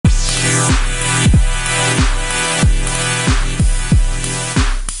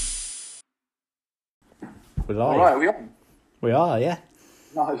We're live. All right, are we on? We are, yeah.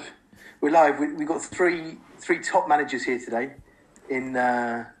 Live. We're live. We've got three top managers here today in,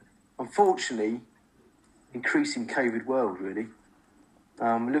 unfortunately, increasing COVID world, really.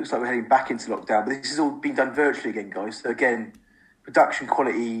 It looks like we're heading back into lockdown, but this has all been done virtually again, guys. So again, production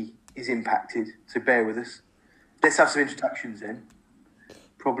quality is impacted, so bear with us. Let's have some introductions then.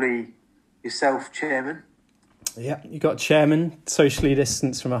 Probably yourself, Chairman. Yeah, you got Chairman, socially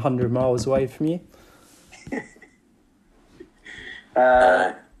distanced from 100 miles away from you.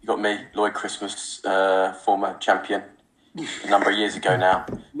 You got me, Lloyd Christmas, former champion a number of years ago now.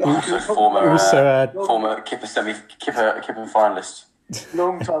 Also former Kipper finalist.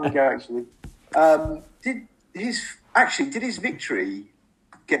 Long time ago, actually. Did his victory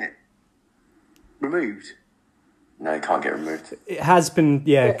get removed? No, it can't get removed. It has been,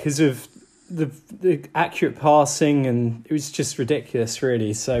 because of the accurate passing, and it was just ridiculous,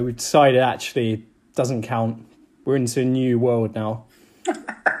 really. So we decided actually it doesn't count. We're into a new world now. Hang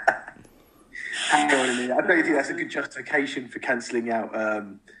on a minute. I don't think that's a good justification for cancelling out, a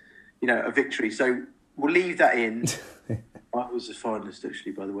victory. So we'll leave that in. I was a finalist,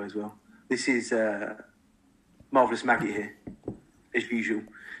 actually, by the way, as well. This is Marvellous Maggot here, as usual.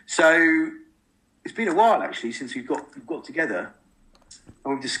 So it's been a while, actually, since we've got together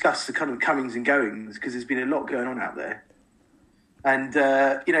and we've discussed the kind of comings and goings, because there's been a lot going on out there. And,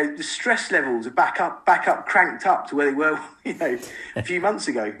 the stress levels are back up, cranked up to where they were, a few months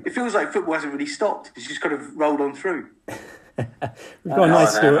ago. It feels like football hasn't really stopped. It's just kind of rolled on through. We've got a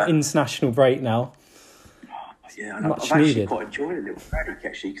nice little international break now. Yeah, I've actually quite enjoyed a little break,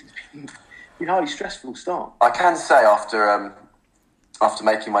 actually, because it's been a highly stressful start. I can say after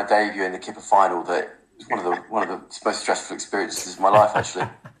making my debut in the Kipper final that it was one of the most stressful experiences of my life, actually.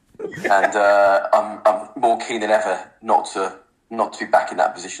 And I'm more keen than ever not to be back in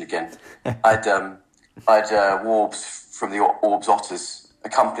that position again. I'd Warbs from the Orbs Otters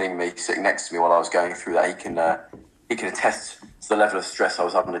accompanying me, sitting next to me while I was going through that. He can attest to the level of stress I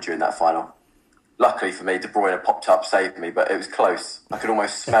was under during that final. Luckily for me, De Bruyne popped up, saved me, but it was close. I could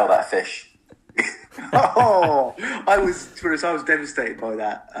almost smell that fish. I was devastated by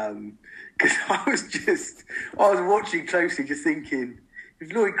that, because I was watching closely, just thinking,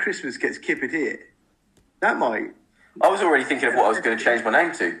 if Lloyd Christmas gets kippered here, that might. I was already thinking of what I was going to change my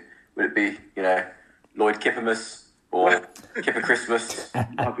name to. Would it be, Lloyd Kippermas or Kipper Christmas,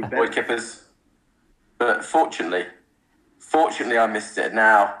 Lloyd Kippers? But fortunately, I missed it.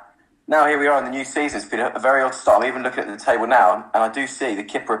 Now here we are in the new season. It's been a very odd start. I'm even looking at the table now, and I do see the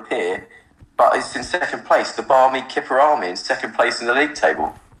Kipper appear, but it's in second place. The Barmy Kipper Army in second place in the league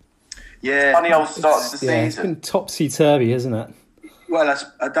table. Yeah, funny old start to the season. It's been topsy-turvy, isn't it? Well, that's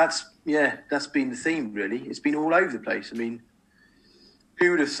been the theme, really. It's been all over the place. I mean,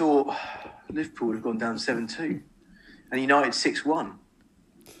 who would have thought Liverpool would have gone down 7-2 and United 6-1?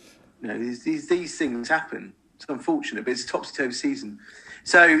 These things happen. It's unfortunate, but it's a topsy-turvy season.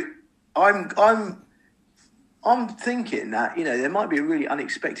 So I'm thinking that there might be a really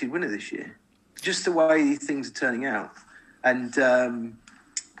unexpected winner this year, just the way these things are turning out, and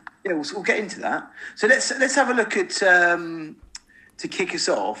we'll get into that. So let's have a look at to kick us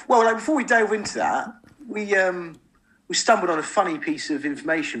off. Well, before we delve into that, we stumbled on a funny piece of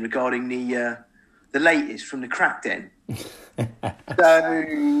information regarding the latest from the crack den. So,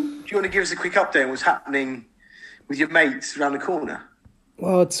 do you want to give us a quick update on what's happening with your mates around the corner?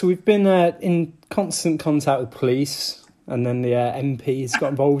 Well, so we've been in constant contact with police, and then the MPs got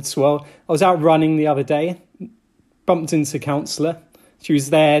involved as well. I was out running the other day, bumped into a councillor. She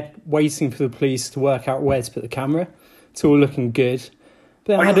was there waiting for the police to work out where to put the camera. It's all looking good.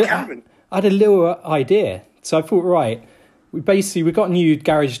 But I had a little idea. So I thought, right, we got new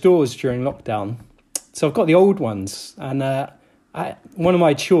garage doors during lockdown. So I've got the old ones, and one of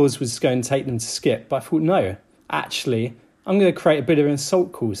my chores was to go and take them to Skip. But I thought, no, actually, I'm going to create a bit of an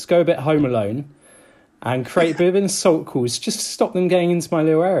assault course, go a bit Home Alone, and create a bit of an assault course just to stop them getting into my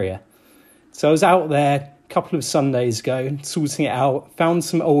little area. So I was out there a couple of Sundays ago, sorting it out, found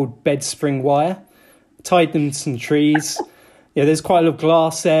some old bed spring wire, tied them to some trees. There's quite a lot of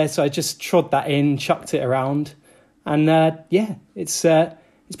glass there, so I just trod that in, chucked it around, and it's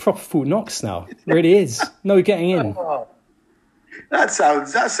proper Fort Knox now. It really is. No getting in. That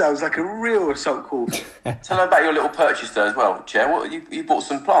sounds like a real assault course. Tell them about your little purchase there as well, Chair. You bought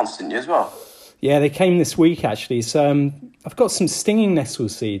some plants, didn't you, as well? Yeah, they came this week, actually. So I've got some stinging nettle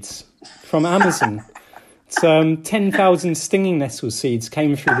seeds from Amazon. So 10,000 stinging nettle seeds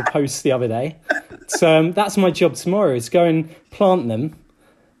came through the post the other day. So that's my job tomorrow, is go and plant them.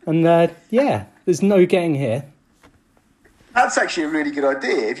 And there's no getting here. That's actually a really good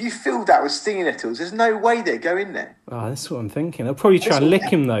idea. If you filled that with stinging nettles, there's no way they'd go in there. Oh, that's what I'm thinking. They'll probably try and lick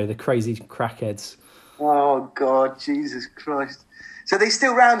him, though, the crazy crackheads. Oh, God, Jesus Christ. So they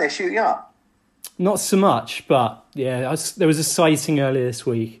still round there shooting up? Not so much, but yeah, there was a sighting earlier this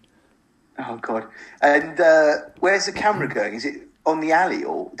week. Oh, God. And where's the camera going? Is it on the alley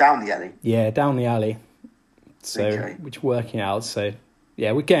or down the alley? Yeah, down the alley. So, Okay. which is working out, so...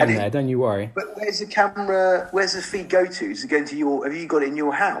 Yeah, we're getting there, don't you worry. But where's the camera, where's the feed go to? Is it going to your, have you got it in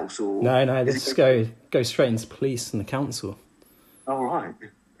your house? Or No, this go straight into police and the council. Oh, right.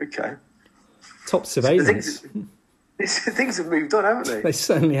 Okay. Top surveillance. Things have moved on, haven't they? They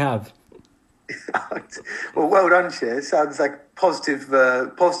certainly have. Well, well done, Cher. Sounds like positive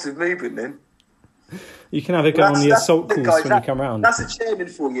movement then. You can have a go on the assault calls guys, when you come round. That's a chairman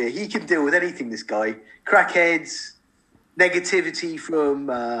for you. He can deal with anything, this guy. Crackheads, negativity from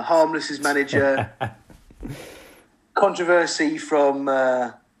Harmless's manager, controversy from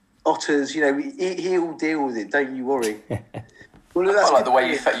Otters. You know, he'll deal with it. Don't you worry. Well, I like the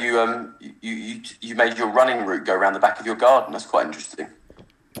way you made your running route go around the back of your garden. That's quite interesting.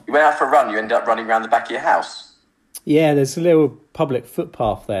 You went out for a run. You ended up running around the back of your house. Yeah, there's a little public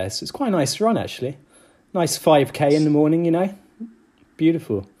footpath there, so it's quite a nice run actually. Nice 5k in the morning, you know.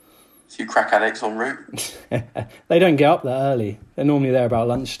 Beautiful. A few crack addicts en route. They don't get up that early. They're normally there about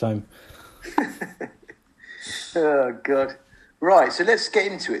lunchtime. Oh, God. Right, so let's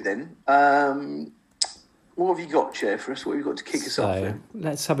get into it then. What have you got, Chair, for us? What have you got to kick us off then?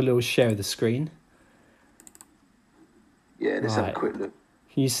 Let's have a little share of the screen. Yeah, let's have a quick look.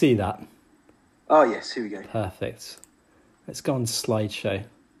 Can you see that? Oh, yes, here we go. Perfect. Let's go on to slideshow.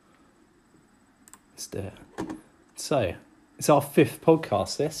 Let's do it. So, it's our 5th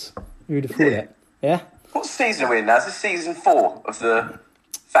podcast, this. Who would have thought it? Yeah? What season are we in now? Is this season 4 of the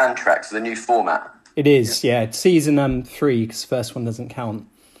fan tracks, the new format? It is, yeah. It's season 3, because the first one doesn't count.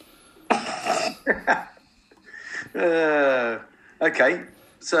 Okay,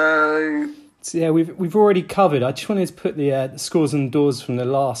 so yeah, we've already covered. I just wanted to put the scores and doors from the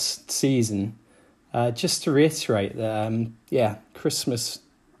last season, just to reiterate that. Christmas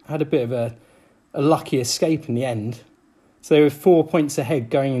had a bit of a lucky escape in the end. So they were 4 points ahead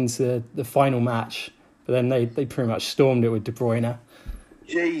going into the final match, but then they pretty much stormed it with De Bruyne.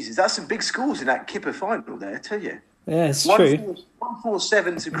 Jesus, that's some big scores in that Kipper final there, I tell you. Yeah, it's true.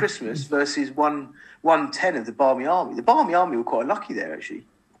 1-4-7 to Christmas versus 1-10 of the Barmy Army. The Barmy Army were quite lucky there, actually.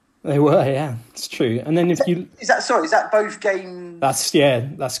 They were, yeah, it's true. And then is that both games?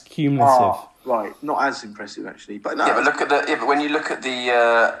 That's cumulative. Oh, right, not as impressive actually, but no. Yeah, but when you look at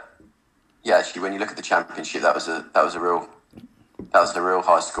the when you look at the championship, that was a real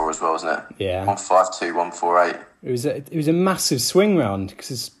high score as well, wasn't it? Yeah, 1-5-2, 1-4-8. It was a massive swing round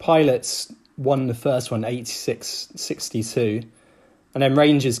because Pilots won the first one 86-62, and then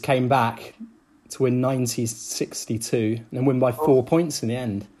Rangers came back to win 90-62 and then win by 4 points in the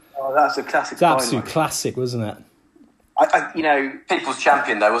end. Oh, that's a classic. It's an absolute classic, wasn't it? People's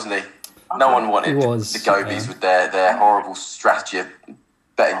champion though, wasn't he? No one wanted the Gobies with their horrible strategy of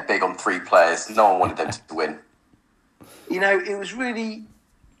betting big on 3 players. No one wanted them to win. You know, it was really,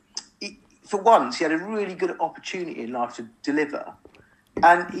 for once, he had a really good opportunity in life to deliver,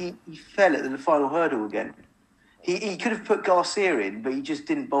 and he fell at the final hurdle again. He could have put Garcia in, but he just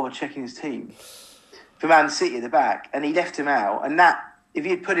didn't bother checking his team for Man City at the back, and he left him out. And that, if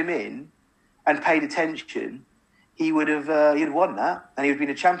he had put him in and paid attention, he would have he'd won that, and he would have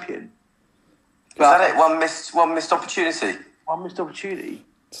been a champion. But, is that it? One missed opportunity. One missed opportunity.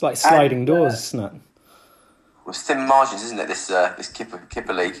 It's like sliding doors, isn't it? Well, it's thin margins, isn't it? This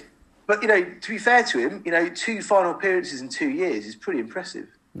Kipper League. But to be fair to him, 2 final appearances in 2 years is pretty impressive.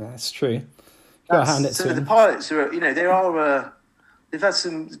 That's true. Got to hand it to the him. Pilots are, they've had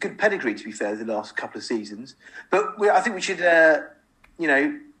some good pedigree, to be fair, the last couple of seasons. But I think we should,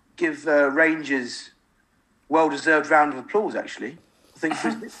 give Rangers well-deserved round of applause. Actually, I think for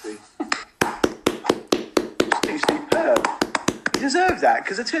his victory. He's superb. He deserved that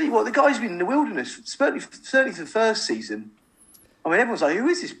because I tell you what, the guy's been in the wilderness, certainly for the first season. I mean, everyone's like, "Who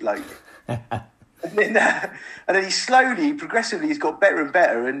is this bloke?" and then he slowly, progressively, he's got better and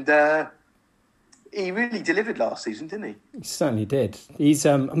better, and he really delivered last season, didn't he? He certainly did. He's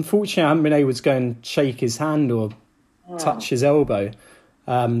unfortunately I haven't been able to go and shake his hand or touch his elbow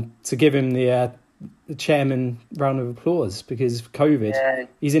to give him the chairman round of applause because of COVID. Yeah.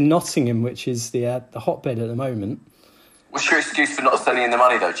 He's in Nottingham, which is the hotbed at the moment. What's your excuse for not sending in the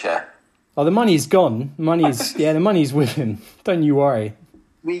money, though, Chair? Oh, the money's gone. The money's with him. Don't you worry.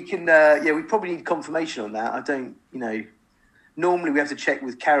 We can, we probably need confirmation on that. I don't, Normally we have to check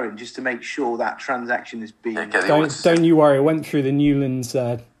with Karen just to make sure that transaction has been... Don't you worry, I went through the Newlands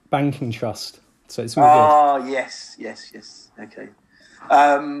banking trust, so it's all good. Oh, yes. Okay.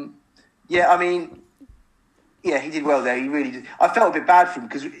 Yeah, I mean, yeah, he did well there. He really did. I felt a bit bad for him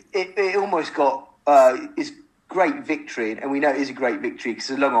because it almost got his great victory, and we know it is a great victory because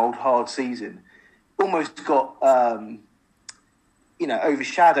it's a long, old, hard season. Almost got,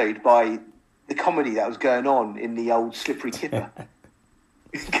 overshadowed by the comedy that was going on in the old slippery Kipper.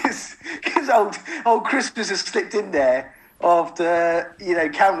 Because old Christmas has slipped in there after,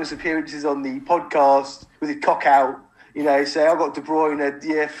 countless appearances on the podcast with his cock out, say, I got De Bruyne,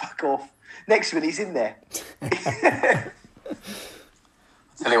 yeah, fuck off. Next minute, he's in there.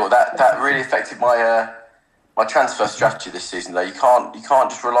 Tell you what, that really affected my transfer strategy this season, though. You can't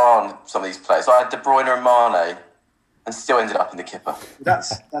just rely on some of these players. I had De Bruyne and Mane and still ended up in the Kipper.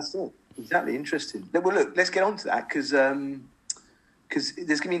 That's it. Exactly, interesting. Well, look, let's get on to that because there's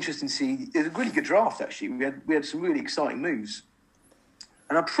going to be interesting to see. It was a really good draft, actually. We had some really exciting moves.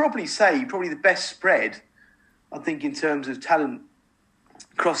 And I'd probably say the best spread, I think, in terms of talent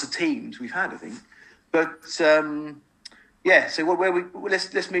across the teams we've had, I think. But, so let's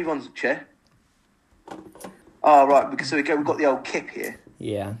move on, Chair. Oh, right, because we've got the old Kip here.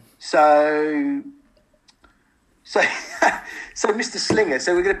 Yeah. So Mr. Slinger.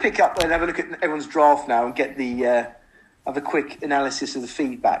 So we're going to pick up and have a look at everyone's draft now and get the have a quick analysis of the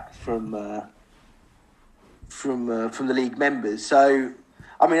feedback from the league members. So,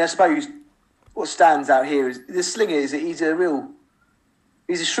 I mean, I suppose what stands out here is the Slinger is that he's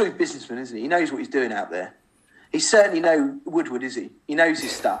a shrewd businessman, isn't he? He knows what he's doing out there. He's certainly no Woodward, is he? He knows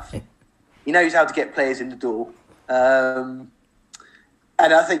his stuff. He knows how to get players in the door. And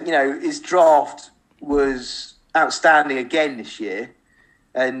I think, his draft was outstanding again this year.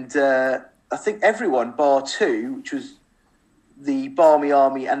 And I think everyone, bar two, which was the Barmy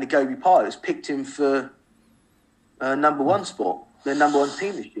Army and the Gobi Pilots, picked him for number one spot, their number one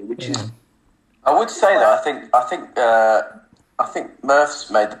team this year, which is... I would say that I think Murph's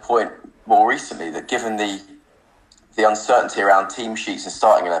made the point more recently that given the uncertainty around team sheets and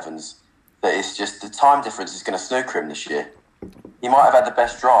starting 11s, that it's just the time difference is going to snooker him this year. He might have had the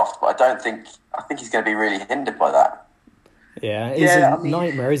best draft, but I think he's going to be really hindered by that. Yeah, it's a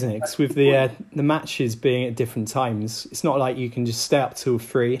nightmare, isn't it? Because with the matches being at different times, it's not like you can just stay up till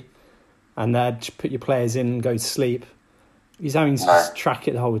 3 and just put your players in and go to sleep. He's having to just track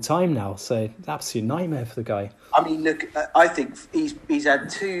it the whole time now, so it's an absolute nightmare for the guy. I mean, look, I think he's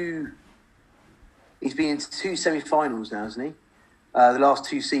had two... He's been into 2 semi-finals now, hasn't he? The last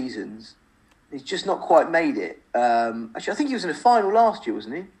 2 seasons. He's just not quite made it. Actually, I think he was in a final last year,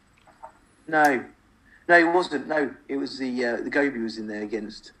 wasn't he? No, he wasn't. No, it was the Gobi was in there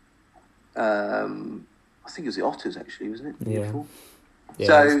against... I think it was the Otters, actually, wasn't it? Yeah.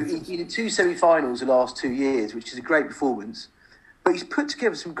 So he did 2 semi-finals the last 2 years, which is a great performance. But he's put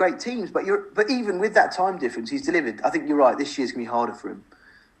together some great teams. But even with that time difference, he's delivered. I think you're right. This year's going to be harder for him.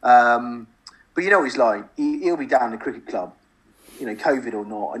 But you know what he's like. He'll be down in the cricket club, COVID or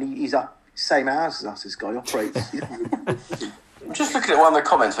not, and he's up same hours as us. This guy operates. I'm just looking at one of the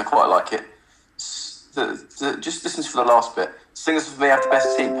comments. I quite like it. Just listen for the last bit. Slingers for me have the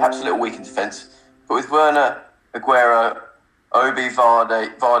best team, perhaps a little weak in defence, but with Werner, Aguero, Obi,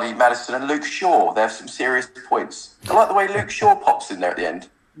 Vardy, Maddison, and Luke Shaw, they have some serious points. I like the way Luke Shaw pops in there at the end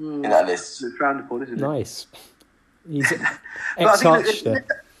in that list. It's frowned upon, isn't it? Nice. He's ex-Archer.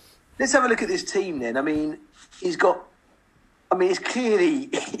 Let's have a look at this team then. I mean, it's clearly...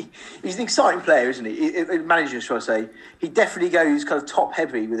 he's an exciting player, isn't he? Manager, shall I say. He definitely goes kind of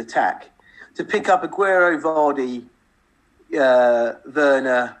top-heavy with attack. To pick up Aguero, Vardy,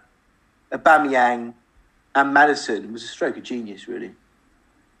 Werner, Aubameyang and Maddison was a stroke of genius, really.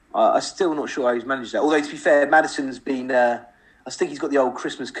 I'm still not sure how he's managed that. Although, to be fair, Maddison's been... I think he's got the old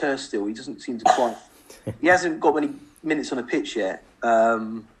Christmas curse still. He doesn't seem to quite... He hasn't got many minutes on the pitch yet.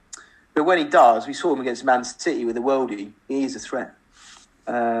 But when he does, we saw him against Man City with a worldie. He is a threat.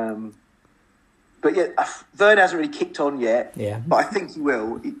 But yeah, Vern hasn't really kicked on yet. Yeah. But I think he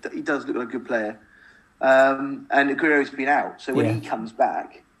will. He does look like a good player. And Aguero's been out, so when he comes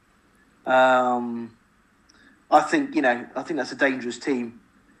back, I think that's a dangerous team.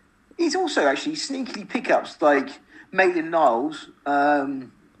 He's also actually sneakily pickups like Maitland-Niles,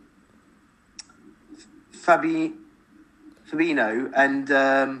 Fabinho, and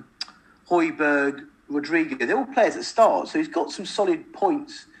Højbjerg, Rodrigo. They're all players that start, so he's got some solid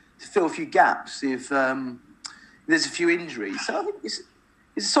points to fill a few gaps if there's a few injuries. So I think it's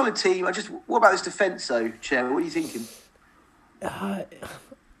a solid team. What about this defence, though, Chair? What are you thinking?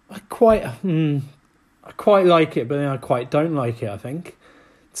 I quite like it, but then I quite don't like it, I think.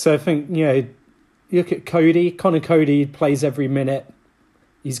 So I think, you look at Cody. Connor Cody plays every minute.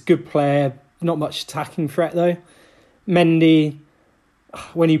 He's a good player. Not much attacking threat, though. Mendy,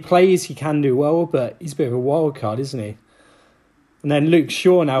 when he plays, he can do well, but he's a bit of a wild card, isn't he? And then Luke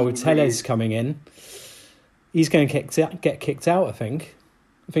Shaw now with Tellez coming in. He's going to get kicked out, I think.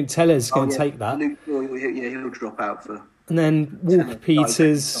 I think Tellez is going to take that. Luke, he'll drop out for... And then Walker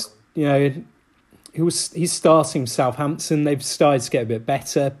Peters, he's starting Southampton. They've started to get a bit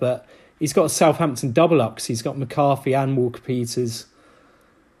better, but he's got a Southampton double up because he's got McCarthy and Walker Peters.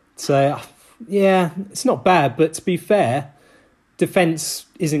 So, yeah, it's not bad, but to be fair, defence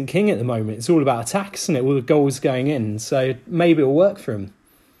isn't king at the moment. It's all about attacks, isn't it? All the goals going in. So maybe it'll work for him.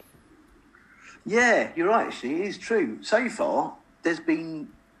 Yeah, you're right, actually. It is true. So far, there's been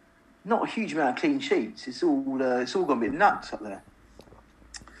not a huge amount of clean sheets. It's all gone a bit nuts up there.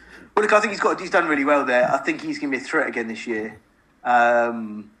 Well, look, I think he's done really well there. I think he's going to be a threat again this year.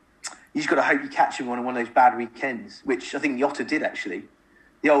 He's got to hope you catch him on one of those bad weekends, which I think the Otter did, actually.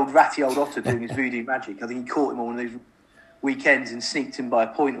 The ratty old Otter doing his voodoo magic. I think he caught him on one of those weekends and sneaked him by a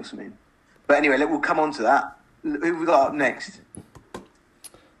point or something. But anyway, we'll come on to that. Who have we got up next?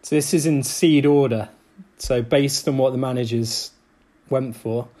 So this is in seed order. So based on what the managers went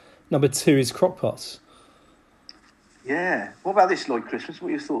for, number 2 is Crockpots. Yeah. What about this, Lloyd Christmas? What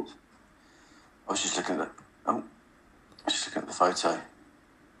are your thoughts? I was just looking at the photo.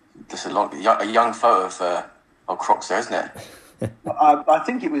 There's a young photo of Crocs there, isn't it? I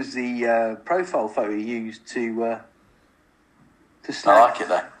think it was the profile photo he used to snag. I like it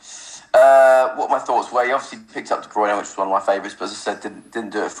though. What my thoughts were, he obviously picked up De Bruyne, which was one of my favourites, but as I said, didn't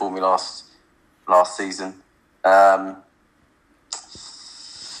do it for me last season. Gomez,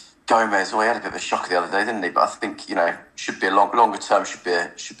 he had a bit of a shocker the other day, didn't he? But I think should be a longer term, should be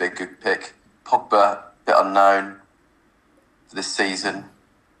a good pick. Pogba, a bit unknown for this season.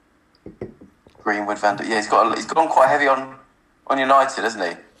 Greenwood, he's gone quite heavy on United, hasn't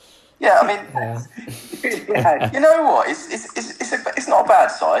he? Yeah, I mean, Yeah. you know what? It's not a bad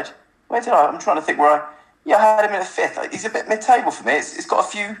side. I'm trying to think where I had him in a 5th. He's a bit mid-table for me. It's got a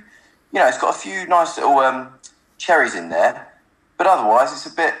few, nice little cherries in there, but otherwise it's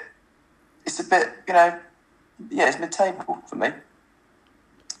a bit, it's mid-table for me.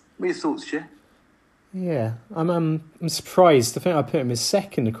 What are your thoughts, Cher? Yeah, I'm surprised. I think I put him as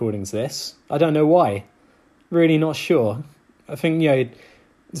 2nd according to this. I don't know why. Really not sure. I think,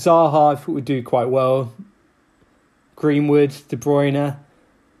 Zaha I thought would do quite well. Greenwood, De Bruyne.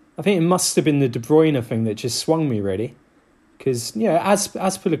 I think it must have been the De Bruyne thing that just swung me, really. Because,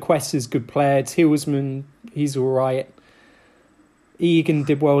 Azpilicueta is a good player. Tillsman, he's all right. Egan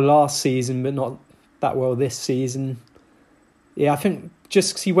did well last season, but not that well this season. Yeah, I think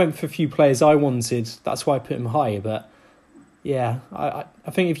just because he went for a few players I wanted, that's why I put him high. But, yeah, I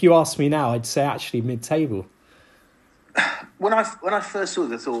think if you asked me now, I'd say actually mid-table. When I first saw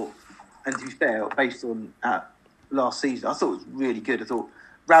it, I thought, and to be fair, based on last season, I thought it was really good. I thought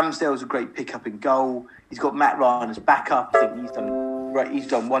Ramsdale's a great pickup in goal. He's got Matt Ryan as backup. I think he's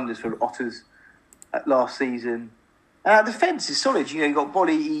done wonders for Otters last season. Defence is solid. You've got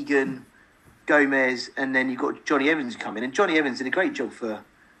Bolly, Egan, Gomez, and then you've got Johnny Evans coming. And Johnny Evans did a great job for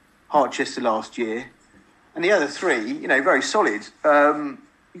Harchester last year. And the other 3, very solid.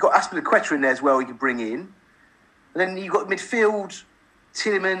 You've got Azpilicueta in there as well you could bring in. And then you've got midfield,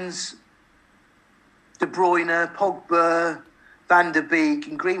 Tielemans, De Bruyne, Pogba, Van der Beek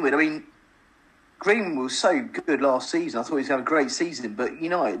and Greenwood. I mean, Greenwood was so good last season. I thought he was having a great season. But,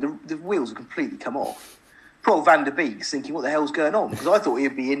 the wheels have completely come off. Poor Van der Beek's thinking, what the hell's going on? Because I thought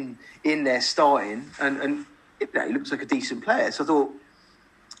he'd be in there starting. And he looks like a decent player. So I thought,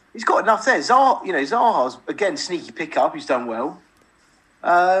 he's got enough there. Zaha's, again, sneaky pick-up. He's done well.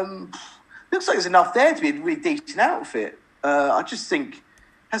 Looks like there's enough there to be a really decent outfit. I just think it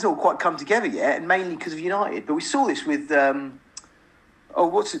hasn't all quite come together yet, and mainly because of United. But we saw this with,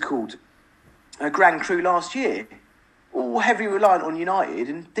 what's it called? Grand Cru last year. All heavily reliant on United,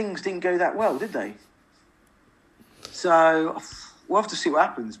 and things didn't go that well, did they? So we'll have to see what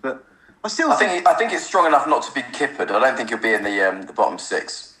happens. But I think it's strong enough not to be kippered. I don't think he'll be in the bottom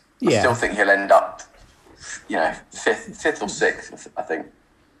 6. I still think he'll end up, 5th or 6th. I think.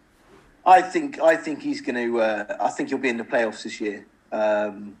 I think he's going to. I think he'll be in the playoffs this year.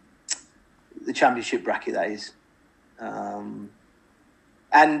 The championship bracket, that is. And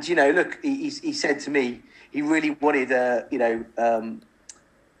look, he said to me he really wanted a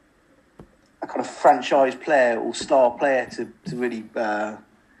kind of franchise player or star player to really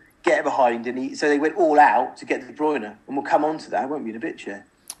get behind, and so they went all out to get De Bruyne, and we'll come on to that, won't we, in a bit, Chair?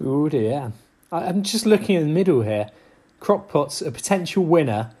 Oh dear. I'm just looking in the middle here. Crockpot's a potential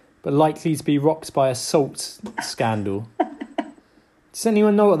winner, but likely to be rocked by a salt scandal. Does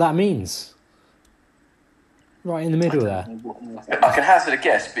anyone know what that means? Right in the middle there. I can hazard a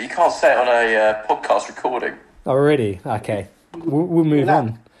guess, but you can't say it on a podcast recording. Oh, really? Okay. We'll move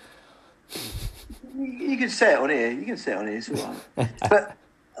on. You can say it on here. It's all right. But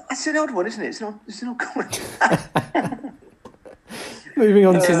it's an odd one, isn't it? It's an odd comment. Moving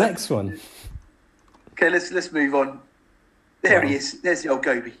on to the next one. Okay, let's move on. There he is. There's the old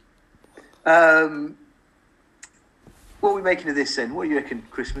Gobi. What are we making of this then? What do you reckon,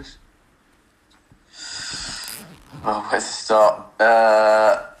 Christmas? Oh, where's to start?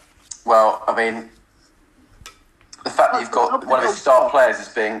 Well, I mean, the fact that you've got one of his star players as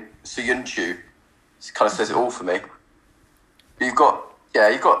being Soyuncu kind of says it all for me. But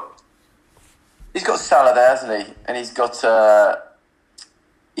he's got Salah there, hasn't he? And he's got. I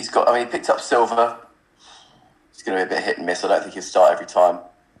mean, he picked up Silva. It's going to be a bit hit and miss. I don't think he'll start every time.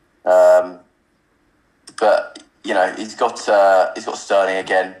 But he's got Sterling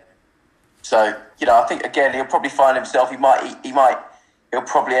again. So I think again he'll probably find himself. He'll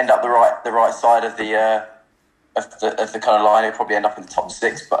probably end up the right side of the kind of line. He'll probably end up in the top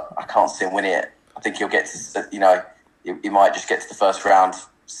 6, but I can't see him winning it. I think he'll get to he might just get to the first or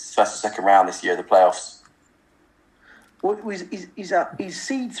second round this year of the playoffs. Well, he's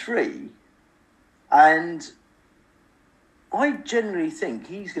seed 3, and I generally think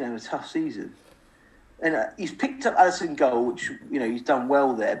he's going to have a tough season. And he's picked up Alisson goal, which he's done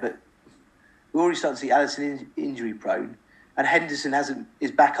well there, but we're already starting to see Alisson injury prone, and Henderson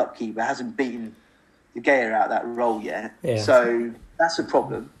his backup keeper hasn't beaten De Gea out of that role yet. Yeah. So that's a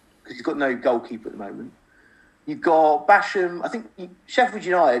problem because he's got no goalkeeper at the moment. You've got Basham. I think Sheffield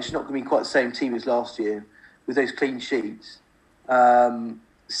United is not going to be quite the same team as last year with those clean sheets.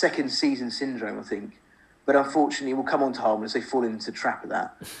 Second season syndrome, I think. But unfortunately, we'll come on to Harman as they fall into the trap of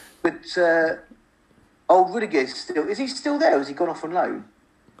that. But old Rudiger is he still there or has he gone off on loan?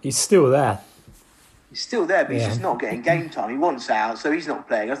 He's still there. He's still there, but he's just not getting game time. He wants out, so he's not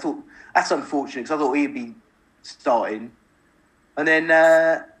playing. I thought that's unfortunate because I thought he'd be starting. And then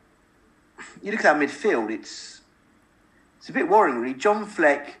you look at that midfield; it's a bit worrying, really. John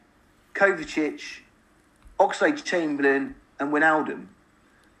Fleck, Kovacic, Oxlade-Chamberlain, and Wijnaldum.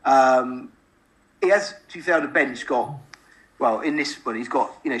 He has, to be fair, on the bench in this one he's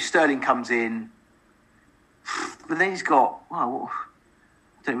got Sterling comes in, but then he's got I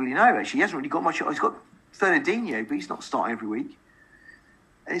don't really know, actually. He hasn't really got much. He's got Fernandinho, but he's not starting every week.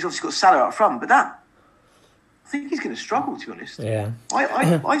 And he's obviously got Salah up front, but I think he's going to struggle, to be honest. Yeah.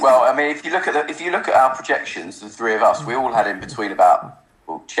 I mean, if you look at our projections, the three of us, we all had him between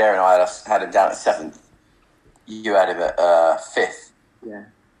Chair and I had him down at 7th. You had him at 5th. Yeah.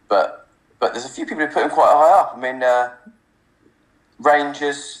 But there's a few people who put him quite high up. I mean,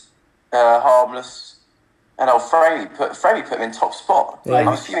 Rangers, Harmless. And Framey put him in top spot. Yeah, I'm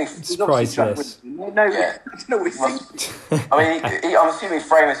assuming priceless. No, that's not what he's thinking. I'm assuming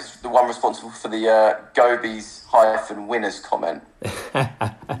Framey is the one responsible for the Gobies -winners comment. I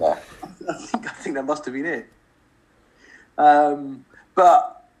think that must have been it.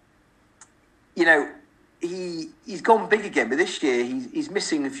 But he's gone big again. But this year he's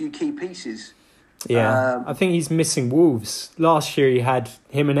missing a few key pieces. Yeah, I think he's missing Wolves. Last year he had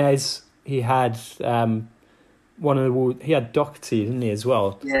Jimenez. He had. He had Doherty, didn't he, as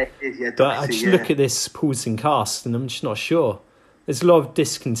well? Yeah, he did, Doherty, but I just look at this supporting cast and I'm just not sure. There's a lot of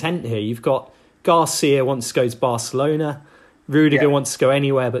discontent here. You've got Garcia wants to go to Barcelona. Rudiger wants to go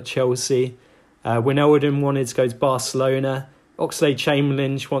anywhere but Chelsea. Wijnaldum wanted to go to Barcelona.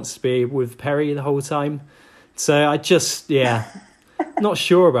 Oxlade-Chamberlain wants to be with Perry the whole time. So I just, not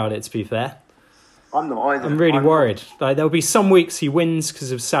sure about it, to be fair. I'm not either. I'm really worried. There'll be some weeks he wins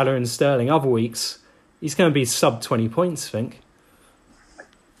because of Salah and Sterling. Other weeks, he's going to be sub 20 points, I think.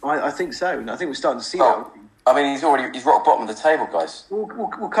 I think so. And I think we're starting to see that. I mean, he's rock bottom of the table, guys. We'll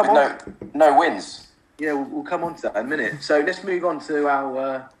come on. No wins. Yeah, we'll come on to that in a minute. So let's move on to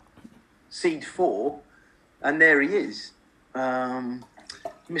our seed 4. And there he is.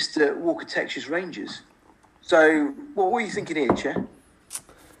 Mr. Walker Texas Rangers. So what were you thinking here, Che?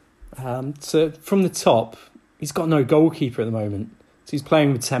 So from the top, he's got no goalkeeper at the moment. So he's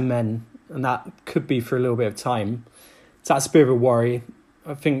playing with 10 men. And that could be for a little bit of time. So that's a bit of a worry.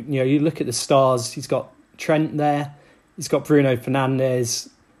 I think, you look at the stars. He's got Trent there. He's got Bruno Fernandes.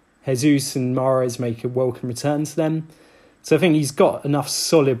 Jesus and Mahrez make a welcome return to them. So I think he's got enough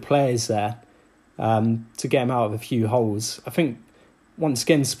solid players there to get him out of a few holes. I think, once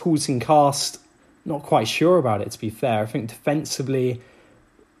again, supporting cast, not quite sure about it, to be fair. I think defensively,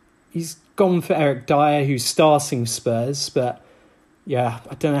 he's gone for Eric Dyer, who's starting Spurs, but yeah,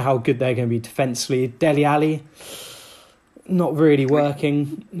 I don't know how good they're going to be defensively. Dele Alli, not really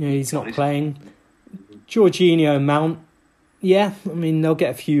working. He's not playing. Jorginho and Mount, yeah, I mean, they'll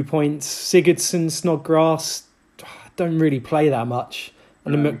get a few points. Sigurdsson, Snodgrass, don't really play that much.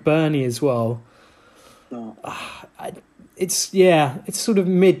 And then McBurney as well. No. It's sort of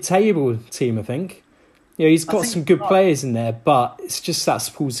mid-table team, I think. He's got some good players in there, but it's just that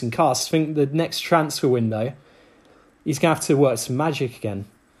supporting cast. I think the next transfer window, he's going to have to work some magic again.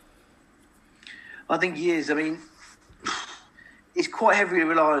 I think he is. I mean, he's quite heavily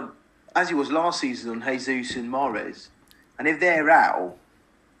reliant, as he was last season, on Jesus and Mahrez. And if they're out,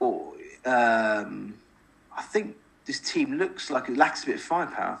 I think this team looks like it lacks a bit of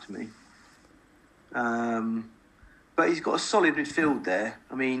firepower to me. But he's got a solid midfield there.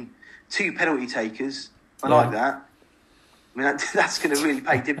 I mean, 2 penalty takers. I like that. I mean, that's going to really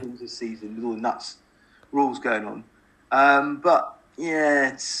pay dividends this season with all the nuts rules going on. But yeah,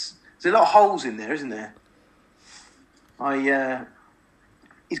 there's a lot of holes in there, isn't there?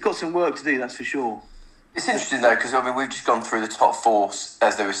 He's got some work to do, that's for sure. It's interesting though, because we've just gone through the top 4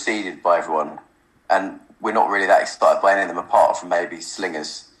 as they were seeded by everyone, and we're not really that excited by any of them apart from maybe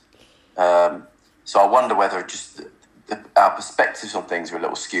Slingers. So I wonder whether just our perspectives on things are a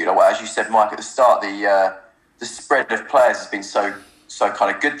little skewed. As you said, Mike, at the start, the spread of players has been so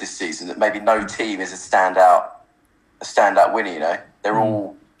kind of good this season that maybe no team is a standout winner. They're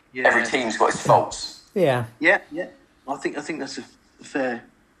all every team's got its faults. Yeah. I think that's a fair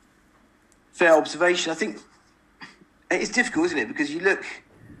observation. I think it's difficult, isn't it? Because you look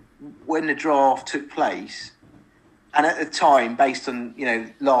when the draft took place, and at the time, based on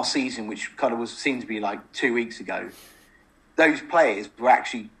last season, which kind of seemed to be like 2 weeks ago, those players were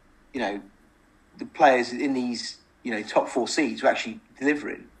actually, the players in these top 4 seeds were actually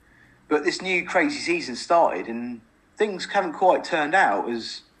delivering. But this new crazy season started, and things haven't quite turned out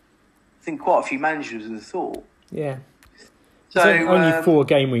as I think quite a few managers would have thought. Yeah. So only 4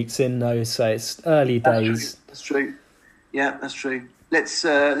 game weeks in though, so it's early days. That's true. Yeah, that's true. Let's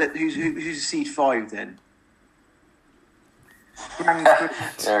who's seed 5 then?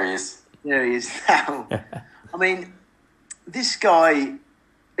 There he is. There he is now. I mean, this guy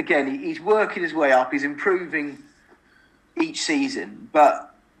again. He's working his way up. He's improving each season,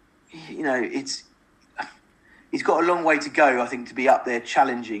 but he's got a long way to go. I think to be up there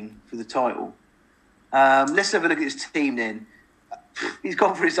challenging for the title. Let's have a look at his team then. He's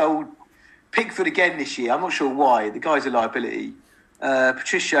gone for his old Pickford again this year. I'm not sure why. The guy's a liability.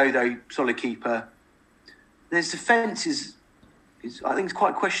 Patricio, though, solid keeper. His defence is I think it's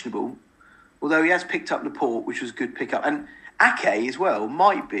quite questionable. Although he has picked up Laporte, which was a good pickup. And Ake as well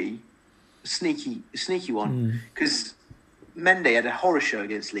might be a sneaky one. Because Mendy had a horror show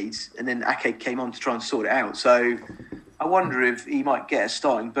against Leeds, and then Ake came on to try and sort it out. So I wonder if he might get a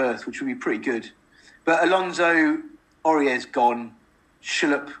starting berth, which would be pretty good. But Alonso, Aurier's gone.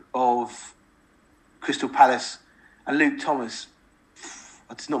 Schlupp of Crystal Palace, and Luke Thomas.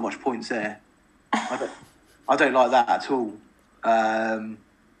 There's not much points there. I don't like that at all. But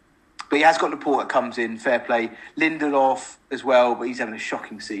he has got Laporte that comes in, fair play. Lindelof as well, but he's having a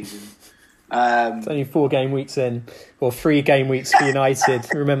shocking season. It's only 4 game weeks in, or 3 game weeks for United.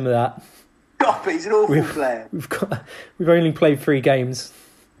 Remember that. God, but he's an awful player. We've only played 3 games.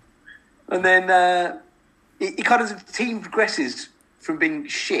 And then he kind of, the team progresses from being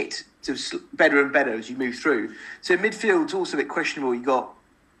shit to better and better as you move through. So midfield's also a bit questionable. You got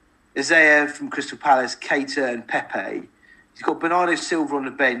Isaiah from Crystal Palace, Keita and Pepe. He's got Bernardo Silva on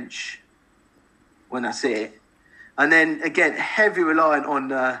the bench when that's it. And then again, heavy reliant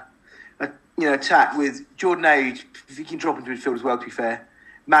on attack with Jordan Age, if he can drop into midfield as well, to be fair.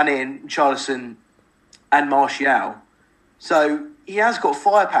 Manning, Charlison and Martial. So he has got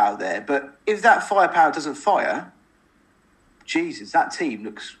firepower there, but if that firepower doesn't fire, Jesus, that team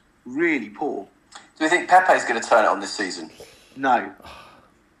looks really poor. Do you think Pepe's going to turn it on this season? No.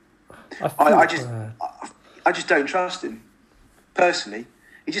 I just don't trust him, personally.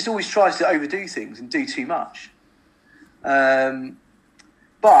 He just always tries to overdo things and do too much. But,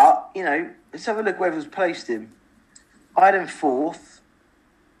 let's have a look where everyone's placed him. I had him 4th.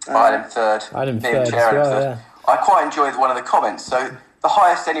 I had him 3rd. I had him 3rd as well, yeah. I quite enjoyed one of the comments. So the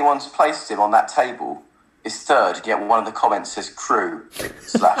highest anyone's placed him on that table is 3rd, yet one of the comments says crew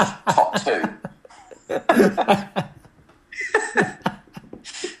 / top 2.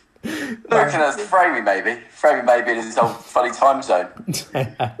 I reckon that's Framey maybe. Framey maybe in his old funny time zone.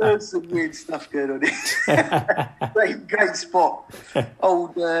 There's some weird stuff going on here. great spot.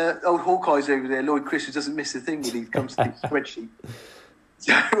 Old Hawkeye's over there. Lloyd Christmas doesn't miss a thing when he comes to the spreadsheet.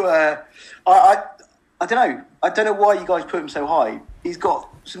 So I don't know. I don't know why you guys put him so high. He's got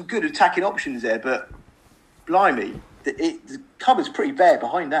some good attacking options there, but blimey, the cupboard's pretty bare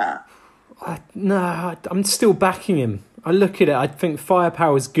behind that. I'm still backing him. I look at it, I think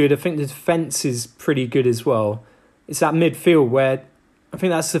firepower is good. I think the defence is pretty good as well. It's that midfield where I think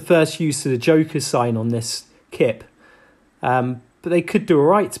that's the first use of the Joker sign on this kip. But they could do all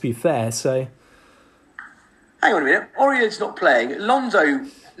right, to be fair. So, hang on a minute. Aurier's not playing. Alonso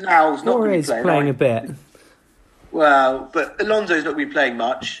now's not going to be playing. Playing a bit. Well, but Alonso's not going to be playing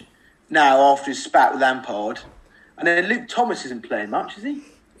much now after his spat with Lampard. And then Luke Thomas isn't playing much, is he?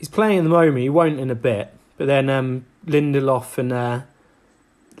 He's playing at the moment. He won't in a bit. But then Lindelof and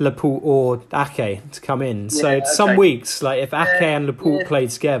Laporte or Ake to come in. So some weeks, like if Ake and Laporte play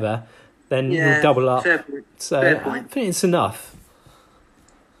together, then you'll double up. Fair point. So I think it's enough.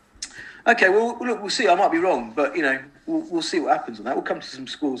 Okay, well, look, we'll see. I might be wrong, but, we'll see what happens on that. We'll come to some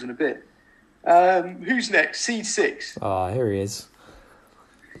scores in a bit. Who's next? Seed 6. Here he is.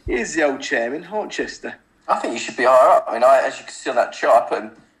 Here's the old chairman, Harchester. I think he should be higher up. I mean, as you can see on that chart, I put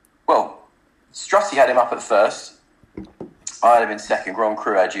him... Well, Strutty had him up at first. I had him in second. Grand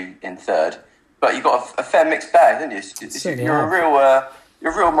Cru had you in third. But you've got a fair mixed bag, haven't you? You're a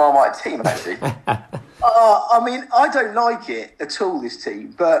real Marmite team, actually. I mean, I don't like it at all, this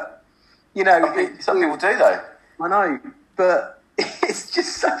team. But, some people do, though. I know, but it's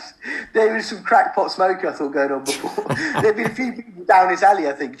just such... There was some crackpot smoke, I thought, going on before. There'd been a few people down his alley,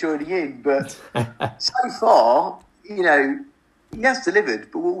 I think, joining in. But so far, he has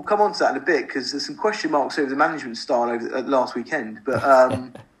delivered. But we'll come on to that in a bit because there's some question marks over the management style over last weekend. But,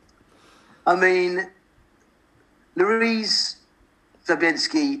 I mean, Lloris,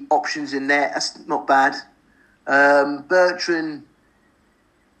 Fabianski, options in there. That's not bad. Bertrand,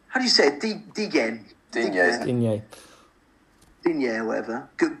 how do you say it? Digne, whatever.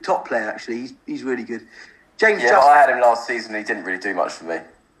 Good top player, actually. He's really good. James Justin, I had him last season. He didn't really do much for me.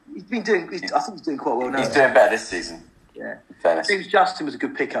 He's been doing. I think he's doing quite well now. He's doing better this season. Yeah. Fairness. James Justin was a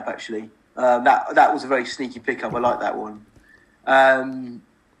good pickup, actually. That was a very sneaky pickup. I like that one. And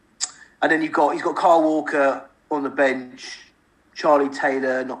then he's got Kyle Walker on the bench, Charlie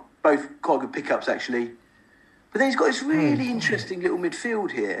Taylor, both quite good pickups actually. But then he's got this really interesting little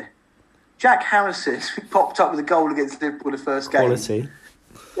midfield here. Jack Harrison popped up with a goal against Liverpool the first game. Quality.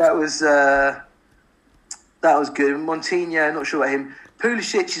 That was good. Montino, not sure about him.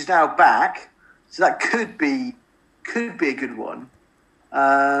 Pulisic is now back, so that could be a good one.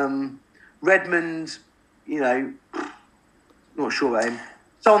 Redmond, not sure about him.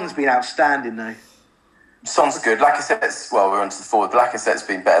 Son's been outstanding though. Son's good. Lacazette's, we're on to the forward. Lacazette's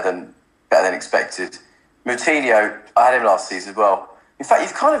been better than expected. Moutinho, I had him last season as well. In fact,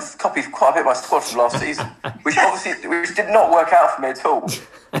 you've kind of copied quite a bit of my squad from last season, which did not work out for me at all.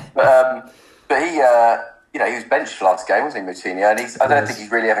 But he was benched for last game, wasn't he, Moutinho? And I don't think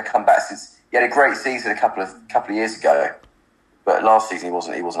he's really ever come back since. He had a great season a couple of years ago, but last season he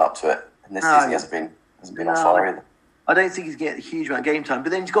wasn't up to it, and this season he hasn't been on fire either. I don't think he's getting a huge amount of game time.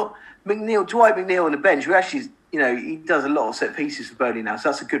 But then he's got Dwight McNeil on the bench, who actually, he does a lot of set pieces for Burnley now, so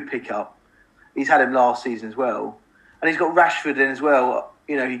that's a good pickup. He's had him last season as well. And he's got Rashford in as well,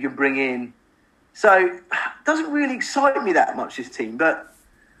 he can bring in. So, it doesn't really excite me that much, this team. But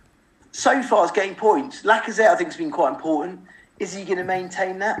so far, it's getting points. Lacazette, I think, has been quite important. Is he going to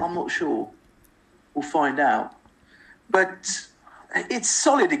maintain that? I'm not sure. We'll find out. But it's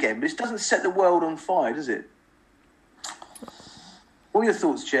solid again, but it doesn't set the world on fire, does it? What are your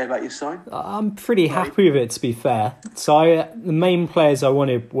thoughts, Chair, about your side? I'm pretty happy with it, to be fair. So the main players I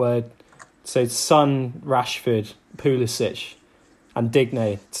wanted were Son, Rashford, Pulisic and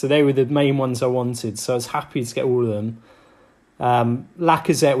Digne. So they were the main ones I wanted. So I was happy to get all of them.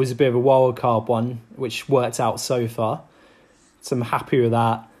 Lacazette was a bit of a wild card one, which worked out so far. So I'm happy with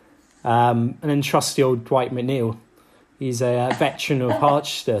that. And then trusty old Dwight McNeil. He's a veteran of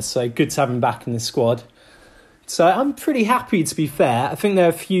Harchester, so good to have him back in the squad. So I'm pretty happy, to be fair. I think there are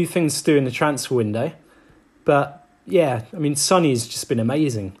a few things to do in the transfer window. But yeah, I mean, Sonny's just been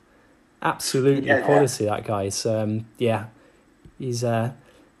amazing. Absolutely quality, that guy. So he's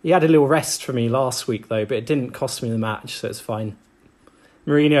he had a little rest for me last week though, but it didn't cost me the match, so it's fine.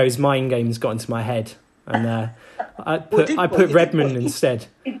 Mourinho's mind games got into my head, and I put Redmond instead.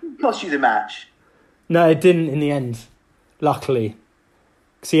 It didn't cost you the match. No, it didn't in the end. Luckily,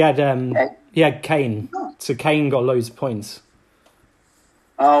 because he had Kane, so Kane got loads of points.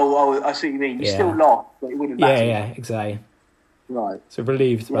 Oh, I see what you mean. You still lost, but it wouldn't matter. Yeah, exactly. Right. So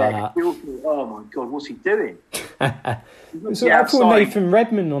relieved about that. Oh my God, what's he doing? So I thought Nathan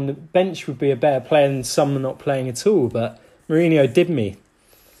Redmond on the bench would be a better player than someone not playing at all, but Mourinho did me.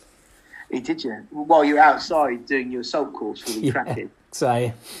 Did you? While you're outside doing your assault course for the track kid.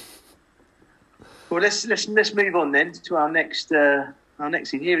 So, well, let's move on then to our next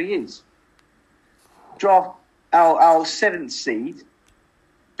seed. Here he is. Draft our 7th seed,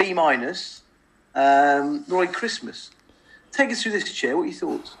 B-, Roy Christmas. Take us through this, Chair. What are your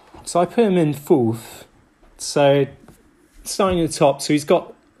thoughts? So I put him in 4th. So starting at the top, so he's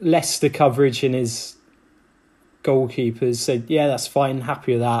got Leicester coverage in his goalkeepers. So yeah, that's fine.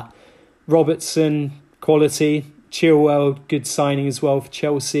 Happy with that. Robertson, quality. Chilwell, good signing as well for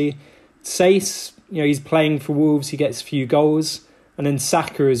Chelsea. Sace, he's playing for Wolves. He gets a few goals. And then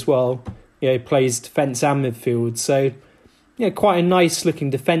Saka as well. Plays defence and midfield. So, quite a nice looking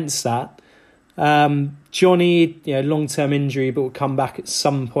defence that. Johnny, long-term injury, but will come back at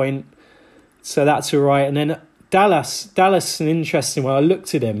some point. So that's all right. And then Dallas, an interesting one. I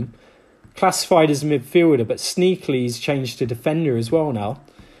looked at him, classified as a midfielder, but sneakily he's changed to defender as well now.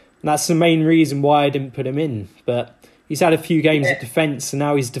 And that's the main reason why I didn't put him in. But he's had a few games at defence and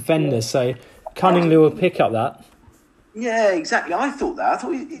now he's defender. So cunning little pick up that. Yeah, exactly. I thought that. I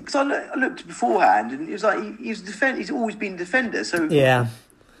thought because I looked beforehand and it was like he's always been a defender. So yeah,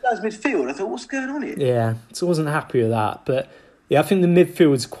 that was midfield. I thought, what's going on here? Yeah, so I wasn't happy with that. But yeah, I think the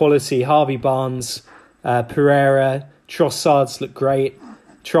midfield's quality. Harvey Barnes, Pereira, Trossard's look great.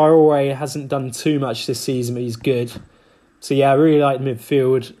 Traore hasn't done too much this season, but he's good. So yeah, I really like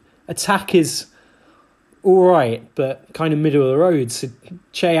midfield. Attack is all right, but kind of middle of the road. So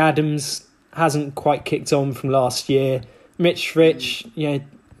Che Adams hasn't quite kicked on from last year. Mitch Rich,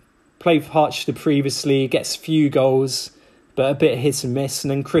 played for Harchester previously, gets a few goals, but a bit hit and miss.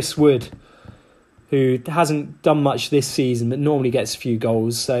 And then Chris Wood, who hasn't done much this season, but normally gets a few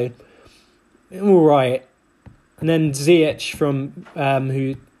goals. So, all right. And then Ziyech from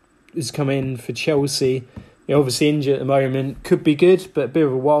who has come in for Chelsea. Obviously injured at the moment. Could be good, but a bit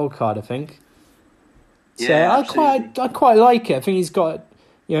of a wild card, I think. Yeah, so I quite like it. I think he's got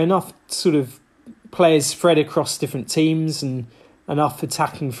enough sort of players spread across different teams and enough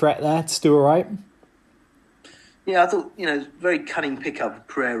attacking threat there to do all right. Yeah, I thought, very cunning pickup of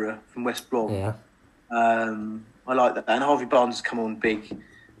Pereira from West Brom. Yeah. I like that. And Harvey Barnes has come on big.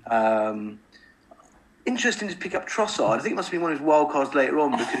 Interesting to pick up Trossard. I think it must have been one of his wild cards later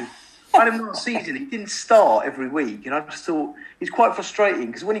on because I had him last season. He didn't start every week. And I just thought it's quite frustrating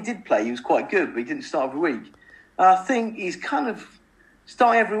because when he did play, he was quite good, but he didn't start every week. I think he's kind of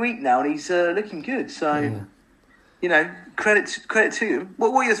starting every week now and he's looking good. So, credit to him.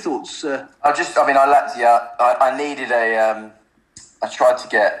 What were your thoughts? I needed I tried to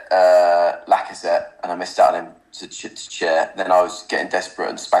get Lacazette and I missed out on him to chair. Then I was getting desperate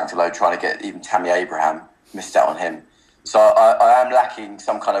and spanked a load trying to get even Tammy Abraham. Missed out on him. So I am lacking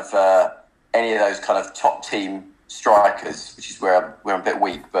some kind of any of those kind of top team strikers, which is where I'm a bit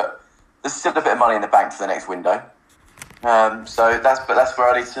weak. But there's still a bit of money in the bank for the next window. So that's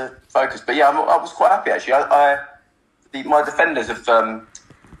where I need to focus. But yeah, I was quite happy actually. My defenders have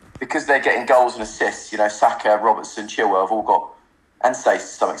because they're getting goals and assists. Saka, Robertson, Chilwell have all got, and Stace to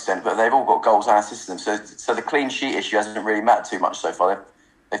some extent, but they've all got goals and assists in them. So the clean sheet issue hasn't really mattered too much so far.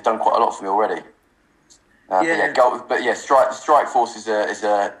 They've done quite a lot for me already. Strike force is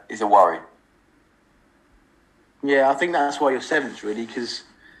a worry. Yeah, I think that's why you're 7th really, because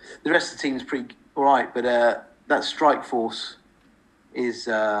the rest of the team's pretty all right, but that strike force is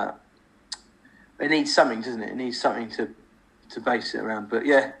it needs something, doesn't it? It needs something to base it around. But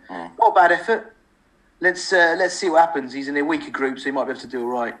yeah, not a bad effort. Let's see what happens. He's in a weaker group, so he might be able to do all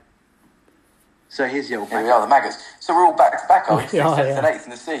right. So here's the old. Here we are, the maggots. So we're all back to back, are we? 7th and 8th in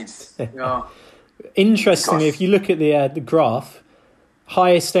the seeds. Yeah. Interestingly, if you look at the graph,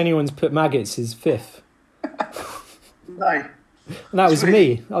 highest anyone's put maggots is 5th. No. And that was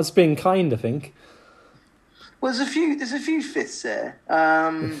me. I was being kind, I think. Well, there's a few 5ths there,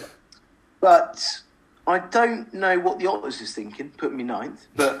 but I don't know what the Otters is thinking. Put me 9th,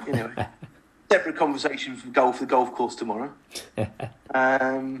 but anyway, separate conversation for the golf course tomorrow.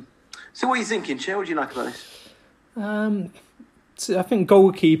 So, what are you thinking, Cher? What do you like about this? So I think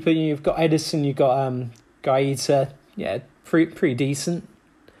goalkeeper. You've got Edison. You've got Gaeta. Yeah, pretty decent.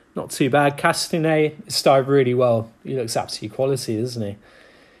 Not too bad. Castanet started really well. He looks absolutely quality, doesn't he?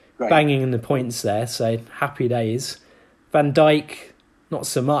 Great. Banging in the points there, so happy days. Van Dijk, not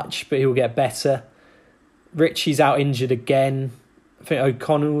so much, but he'll get better. Richie's out injured again. I think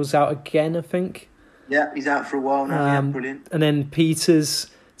O'Connell's out again, I think. Yeah, he's out for a while now. Brilliant. And then Peters.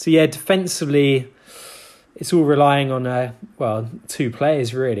 So yeah, defensively, it's all relying on, 2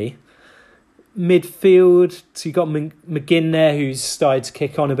 players, really. Midfield, so you got McGinn there, who's started to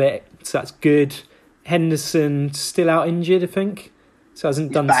kick on a bit, so that's good. Henderson still out injured, I think. so hasn't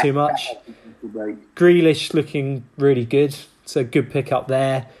He's done back- too much. back after the break. Grealish looking really good, so good pick up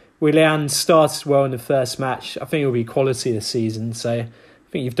there. Willian started well in the first match. I think it'll be quality this season, so I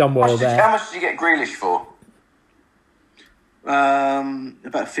think you've done well there. How much did you get Grealish for?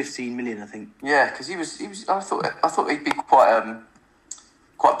 About 15 million, I think. Yeah, because he was. I thought he'd be quite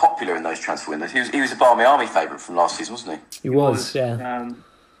popular in those transfer windows. He was a Barmy Army favourite from last season, wasn't he? He was, yeah.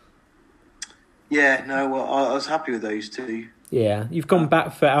 I was happy with those two. Yeah, you've gone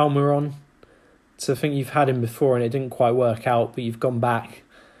back for Almiron. So I think you've had him before and it didn't quite work out, but you've gone back.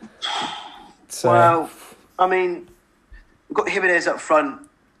 So, Well, I mean, we've got Jimenez up front,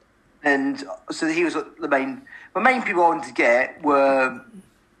 and so he was the main. The main people I wanted to get were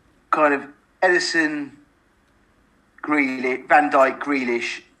kind of Edison, Grealish, Van Dijk,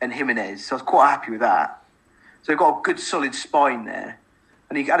 Grealish, and Jimenez. So I was quite happy with that. So I've got a good solid spine there,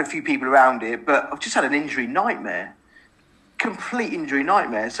 and he had a few people around it. But I've just had an injury nightmare, complete injury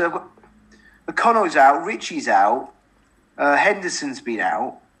nightmare. So I've got O'Connell's out, Richie's out, Henderson's been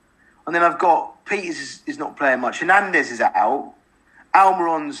out, and then I've got Peters is not playing much. Hernandez is out.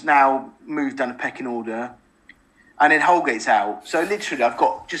 Almiron's now moved down the pecking order, and then Holgate's out. So literally, I've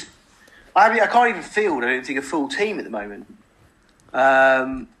got just. I can't even field, I don't think, a full team at the moment.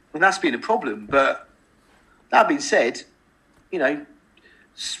 And that's been a problem. But that being said,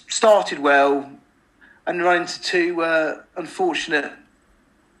 started well and run into two unfortunate.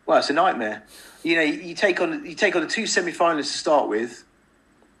 Well, it's a nightmare. You take on the two semi-finalists to start with.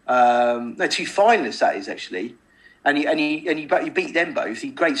 Two finalists, that is, actually. And you beat them both.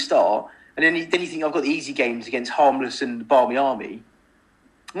 Great start. And then you think, I've got the easy games against Harmless and Barmy Army.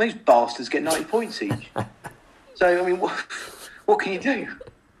 And those bastards get 90 points each. So, I mean, what can you do?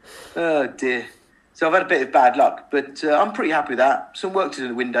 Oh, dear. So I've had a bit of bad luck, but I'm pretty happy with that. Some work to do in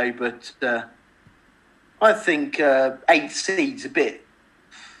the window, but I think 8th seed's a bit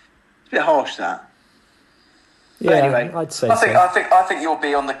harsh, that. yeah, But anyway, I'd say I think you'll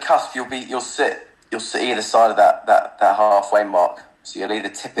be on the cusp. You'll sit either side of that halfway mark. So you'll either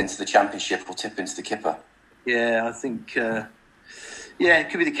tip into the Championship or tip into the Kipper. yeah, I think... it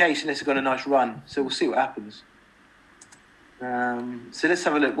could be the case unless they've got a nice run. So we'll see what happens. So let's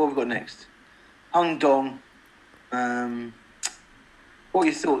have a look. What have we got next? Hung Dong. What are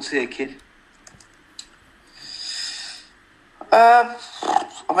your thoughts here, kid? I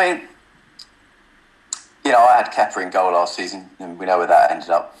mean, I had Kepa in goal last season, and we know where that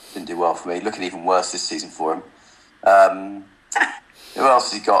ended up. Didn't do well for me. Looking even worse this season for him. Who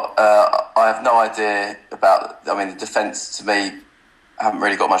else has he got? I have no idea about. I mean, the defence to me, I haven't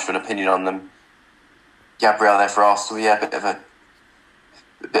really got much of an opinion on them. Gabriel there for Arsenal, yeah, a bit of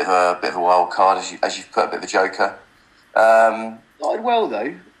a wild card as you've put, a bit of a joker. Started well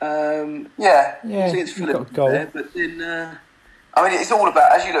though. Yeah, Against he Fulham got a goal. there, but then I mean, it's all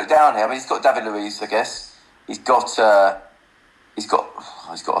about, as you look down here. I mean, he's got David Luiz, I guess. He's got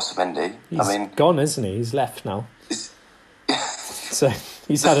Otamendi. he's gone, isn't he? He's left now. So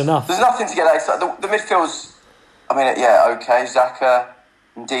he's had There's enough. nothing to get excited. The midfield's, I mean, yeah, okay. Xhaka,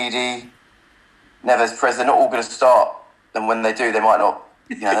 Ndidi, Neves, Perez, they're not all going to start. And when they do, they might not,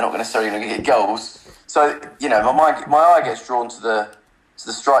 they're not necessarily going to get goals. So, my eye gets drawn to the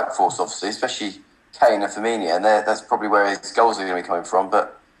strike force, obviously, especially Kane and Firmino, and that's probably where his goals are going to be coming from.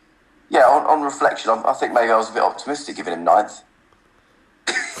 But, yeah, on reflection, I think maybe I was a bit optimistic giving him 9th.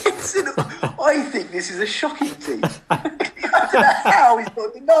 I think this is a shocking team. I don't know how he's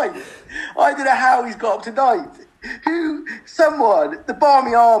got to 9th. I don't know how he's got up to 9th. The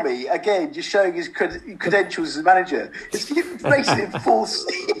Barmy Army, again, just showing his credentials as a manager, is placing him 4th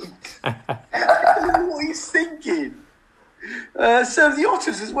seed. I don't know what he's thinking. So the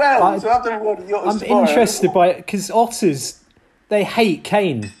Otters as well. So I've done a word with the Otters I'm tomorrow. interested by it because Otters, they hate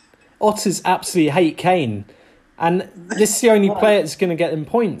Kane. Otters absolutely hate Kane. And this is the only player that's going to get them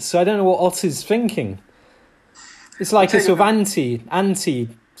points. So I don't know what Otter's thinking. It's like a sort of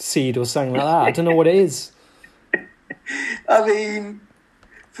anti-seed or something like that. I don't know what it is. I mean,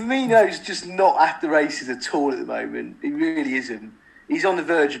 Firmino's just not at the races at all at the moment. He really isn't. He's on the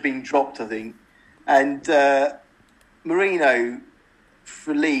verge of being dropped, I think. And Marino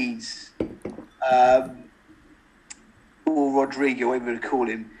for Leeds, or Rodrigo, whatever you call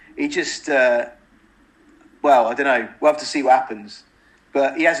him, he just, I don't know. We'll have to see what happens.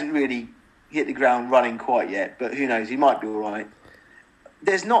 But he hasn't really hit the ground running quite yet. But who knows? He might be all right.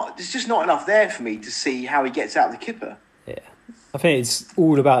 There's just not enough there for me to see how he gets out of the Kipper. Yeah, I think it's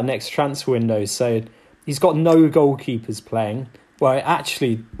all about next transfer window. So he's got no goalkeepers playing. Well,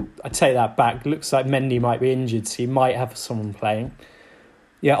 actually, I take that back. Looks like Mendy might be injured, so he might have someone playing.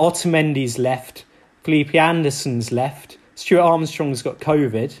 Yeah, Otamendi's left. Felipe Anderson's left. Stuart Armstrong's got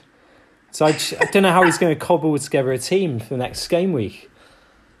COVID. So I don't know how he's going to cobble together a team for the next game week.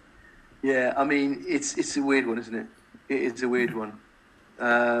 Yeah, I mean, it's a weird one, isn't it? It is a weird one.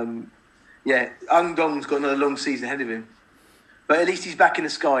 Yeah, Ungdong's got another long season ahead of him. But at least he's back in the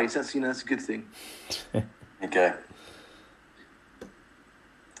skies. That's a good thing. Okay.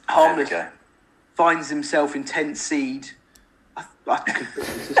 Harmless finds himself in 10th seed. The fact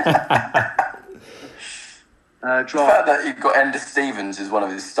that you've got Ender Stevens as one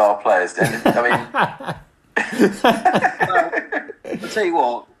of his star players, I mean... I'll tell you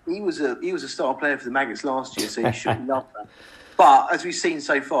what, he was a star player for the Maggots last year, so you shouldn't love that. But as we've seen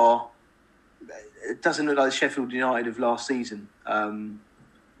so far, it doesn't look like the Sheffield United of last season. I mean,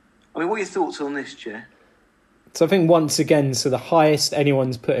 what are your thoughts on this, Chair? So I think once again, the highest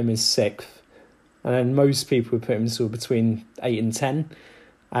anyone's put him is 6th. And then most people would put him sort of between 8 and 10.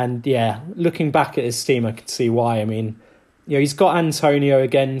 And yeah, looking back at his team, I can see why. I mean, he's got Antonio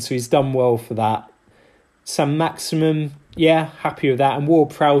again, so he's done well for that. Sam Maximum, happy with that. And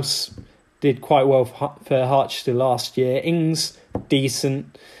Ward-Prowse did quite well for Harchester last year. Ings,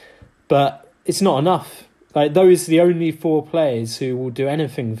 decent. But it's not enough. Like, those are the only 4 players who will do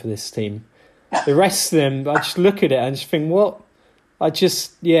anything for this team. The rest of them, I just look at it and just think, what?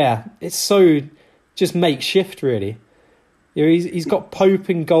 It's so just makeshift, really. He's got Pope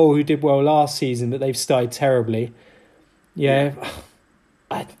in goal, who did well last season, but they've started terribly.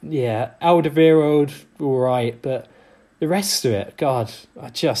 Alderweireld, all right, but the rest of it, God,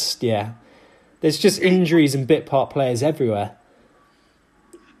 there's just injuries and bit part players everywhere.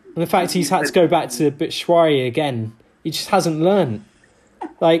 And the fact he's had to go back to Batshuayi again, he just hasn't learned.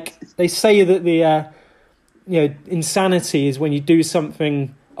 Like, they say that the insanity is when you do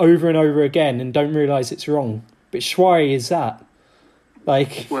something over and over again and don't realise it's wrong. But Batshuayi is that.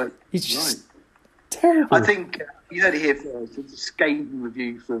 Like, he's just terrible. I think you heard it here first. It's a scathing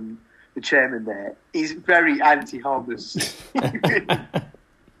review from the chairman there. He's very anti-harmless. I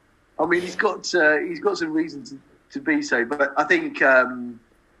mean, he's got some reason to be so. But I think, to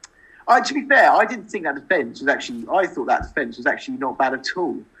be fair, I didn't think that defence was actually. I thought that defence was actually not bad at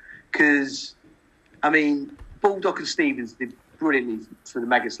all. Because, I mean, Baldock and Stevens did brilliantly for the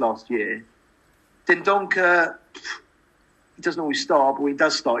Maggots last year. Dendoncker, he doesn't always start, but when he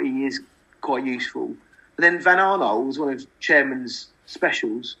does start, he is quite useful. But then Van Arnold was one of Chairman's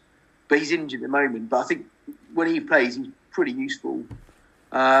specials, but he's injured at the moment. But I think when he plays, he's pretty useful.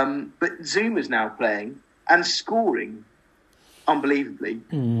 But Zuma's now playing and scoring unbelievably.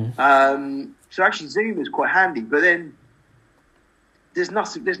 So actually Zuma's quite handy, but then there's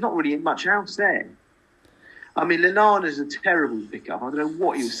not really much else there. I mean, Lallana's a terrible pickup. I don't know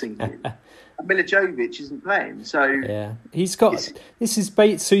what he was thinking. Milijovic isn't playing, so yeah, he's got this is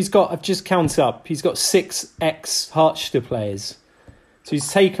Bates. So I've just counted up. He's got 6 ex-Harchester players. So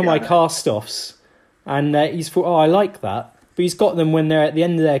he's taken my cast-offs, and he's thought, I like that. But he's got them when they're at the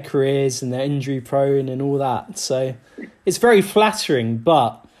end of their careers and they're injury-prone and all that. So it's very flattering,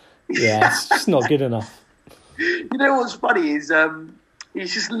 but it's just not good enough. You know what's funny is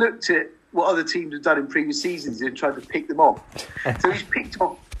he's just looked at what other teams have done in previous seasons and tried to pick them off. So he's picked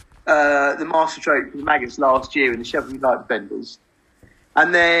off the Master Stroke for the Maggots last year in the Sheffield United defenders.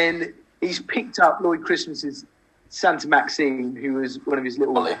 And then he's picked up Lloyd Christmas's Santa Maxine, who was one of his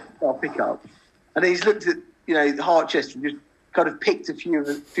little pickup. And then he's looked at, Harchester and just kind of picked a few of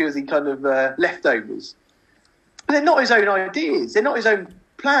the kind of leftovers. But they're not his own ideas. They're not his own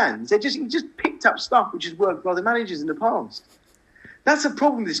plans. He just picked up stuff which has worked by the managers in the past. That's the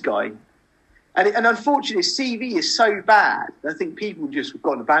problem with this guy. And unfortunately, his CV is so bad, I think people just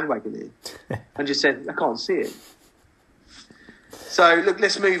got on the bandwagon here and just said, I can't see it. So, look,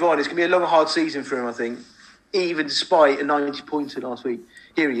 let's move on. It's going to be a long, hard season for him, I think, even despite a 90-pointer last week.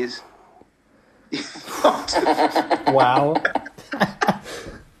 Here he is. Wow.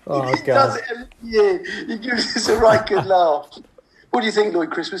 Oh, God. He gives us a right good laugh. What do you think,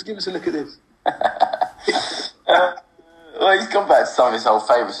 Lloyd Christmas? Give us a look at this. Well, he's gone back to some of his old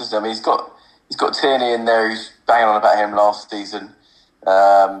favourites, hasn't he? I mean, he's got Tierney in there, who's banging on about him last season.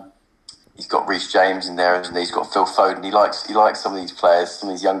 He's got Reece James in there, and he's got Phil Foden. He likes some of these players, some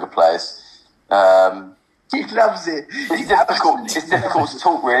of these younger players. He loves it. It's difficult to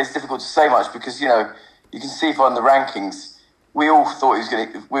talk, really. It's difficult to say much because, you can see on the rankings, we all thought he was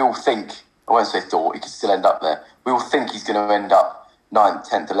going to... We all think... I won't say thought, he could still end up there. We all think he's going to end up 9th,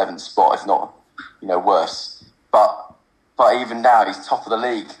 10th, 11th spot, if not, worse. But even now, he's top of the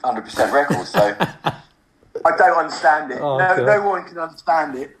league, 100% record, so... I don't understand it. Oh, no one can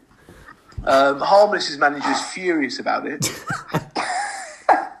understand it. Harmless's manager is furious about it.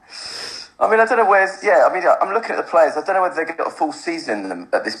 I mean, I don't know where's... Yeah, I mean, I'm looking at the players. I don't know whether they've got a full season in them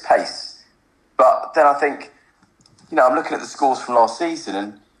at this pace. But then I think, I'm looking at the scores from last season,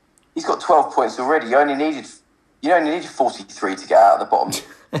 and he's got 12 points already. You only needed 43 to get out of the bottom,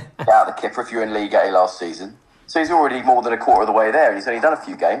 get out of the Kipper if you're in League A last season. So he's already more than a quarter of the way there, and he's only done a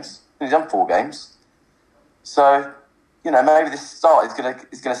few games. He's done 4 games. So, maybe this start is going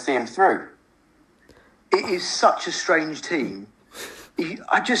to see him through. It is such a strange team. You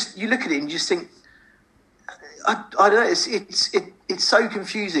look at it and you just think, I don't know, it's so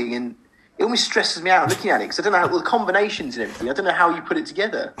confusing, and it almost stresses me out looking at it because I don't know the combinations and everything. I don't know how you put it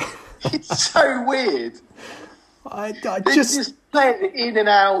together. It's so weird. I just playing it in and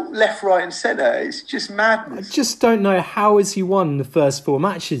out, left, right, and centre. It's just madness. I just don't know how has he won the first 4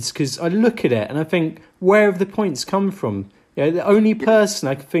 matches, because I look at it and I think, where have the points come from? The only person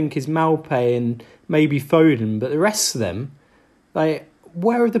I can think is Malpe and maybe Foden, but the rest of them,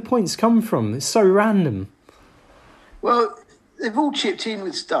 where have the points come from? It's so random. Well, they've all chipped in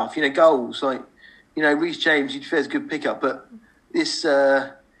with stuff, goals. Reece James, you'd fair's a good pickup, but this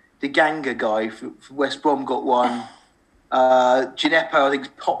the Ganga guy for West Brom got one. Gineppo, I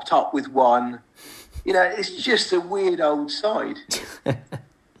think, popped up with one. It's just a weird old side.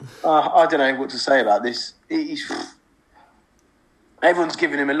 I don't know what to say about this. Everyone's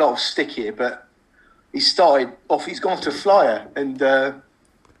giving him a lot of stick here, but he's gone off to a flyer, and the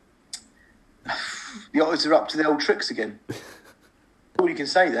odds are up to the old tricks again. All you can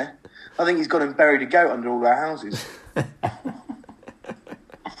say there. I think he's gone and buried a goat under all our houses.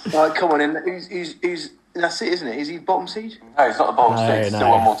 Right, come on, and who's that's it, isn't it? Is he bottom seed? No, he's not the bottom seed.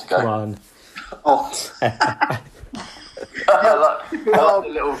 Still one more to go. Come on. Oh. I like the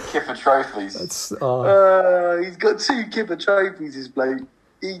little Kipper trophies. He's got 2 Kipper trophies, this bloke.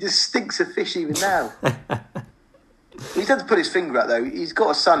 He just stinks of fish even now. He's had to put his finger out, though. He's got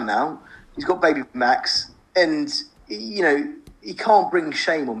a son now. He's got baby Max. And, he can't bring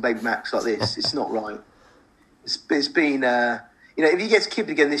shame on baby Max like this. It's not right. It's been... if he gets kicked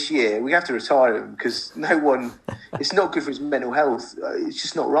again this year, we have to retire him because it's not good for his mental health. It's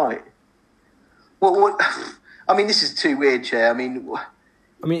just not right. What? I mean, this is too weird, Chair. I mean,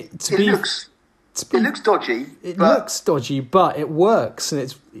 it looks dodgy. It looks dodgy, but it works, and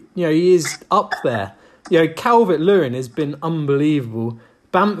it's he is up there. Calvert-Lewin has been unbelievable.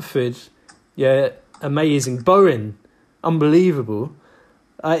 Bamford, amazing. Bowen, unbelievable.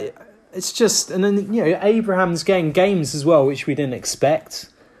 It's just, and then Abraham's getting games as well, which we didn't expect.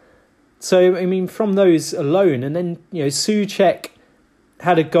 So I mean, from those alone, and then Souček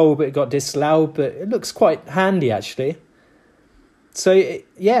had a goal, but it got disallowed. But it looks quite handy actually. So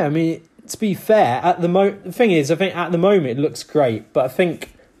to be fair, the thing is, I think at the moment it looks great, but I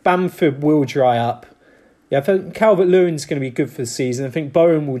think Bamford will dry up. I think Calvert-Lewin's going to be good for the season. I think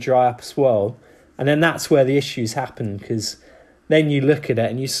Bowen will dry up as well, and then that's where the issues happen because. Then you look at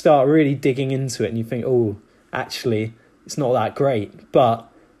it and you start really digging into it and you think, oh, actually, it's not that great. But,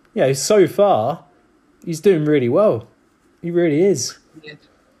 so far, he's doing really well. He really is.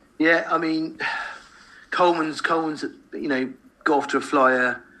 Yeah, I mean, Coleman's got off to a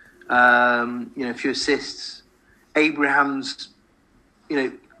flyer, a few assists. Abraham's,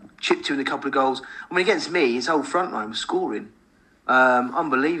 chipped in a couple of goals. I mean, against me, his whole front line was scoring.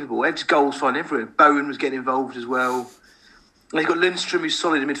 Unbelievable. Every goal's fine everywhere. Bowen was getting involved as well. You've got Lundstrom, who's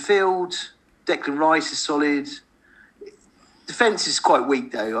solid in midfield. Declan Rice is solid. Defence is quite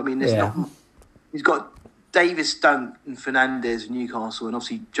weak, though. I mean, he's got Davis, Dunk, and Fernandez of Newcastle, and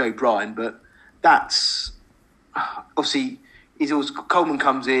obviously Joe Bryan. But that's obviously Coleman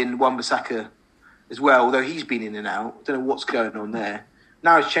comes in, Wan-Bissaka as well. Although he's been in and out, I don't know what's going on there.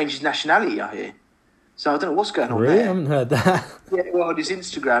 Now he's changed his nationality out here, so I don't know what's going on there. Really, I haven't heard that. Yeah, well, on his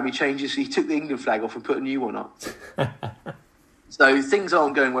Instagram, he took the England flag off and put a new one up. So things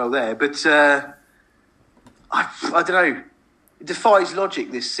aren't going well there, but I don't know. It defies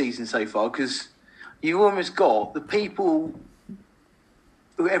logic this season so far because you almost got the people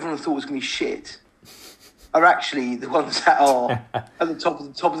who everyone thought was going to be shit are actually the ones that are at the top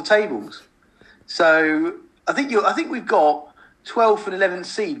of the tables. So I think we've got 12th and 11th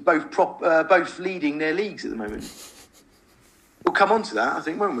seed both leading their leagues at the moment. We'll come on to that, I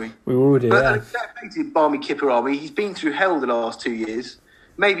think, won't we? We will do, but that affected Barmy Kipper Army. He's been through hell the last 2 years.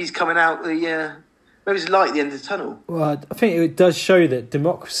 Maybe he's coming out maybe it's light at the end of the tunnel. Well, I think it does show that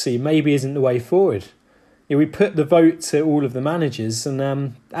democracy maybe isn't the way forward. We put the vote to all of the managers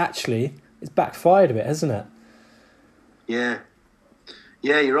and actually it's backfired a bit, hasn't it? Yeah.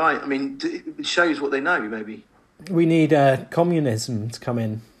 Yeah, you're right. I mean, it shows what they know, maybe. We need communism to come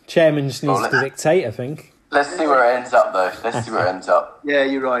in. Chairman just needs to dictate, I think. Let's see where it ends up, though. Let's see where it ends up. Yeah,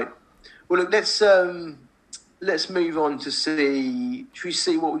 you're right. Well, look, let's move on to see. Should we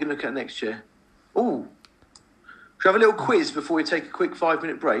see what we're going to look at next year? Oh, should we have a little quiz before we take a quick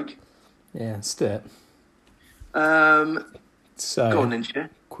 5-minute break? Yeah, let's do it. So, go on then, Chair.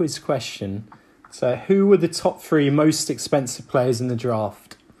 Quiz question. So, who were the top 3 most expensive players in the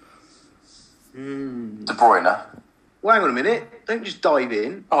draft? De Bruyne. Well, hang on a minute. Don't just dive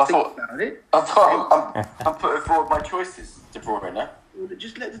in. Oh, Think about it. I'm putting forward my choices. De Bruyne. Well,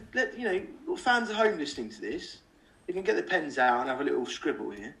 just let fans at home listening to this, they can get their pens out and have a little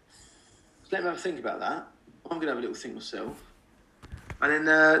scribble here. Just let them have a think about that. I'm going to have a little think myself. And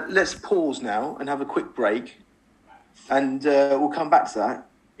then let's pause now and have a quick break. And we'll come back to that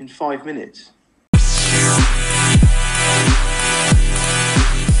in 5 minutes.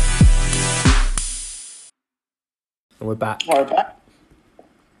 And we're back. Right, we're back.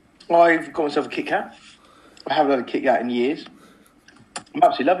 I've got myself a Kit Kat. I haven't had a Kit Kat in years. I'm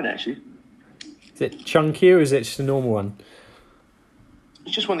absolutely loving it, actually. Is it chunky or is it just a normal one?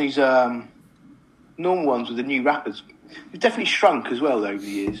 It's just one of these normal ones with the new wrappers. It's definitely shrunk as well over the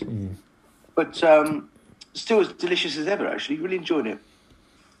years. But still as delicious as ever, actually. Really enjoying it.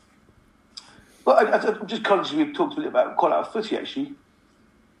 Well, I'm just conscious we've talked a bit about quite a lot of footy, actually.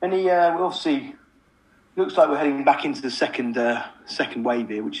 And we obviously... Looks like we're heading back into the second wave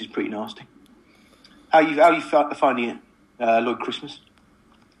here, which is pretty nasty. How are you finding it, Lloyd Christmas?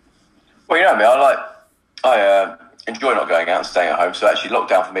 Well, you know me. I enjoy not going out and staying at home. So actually,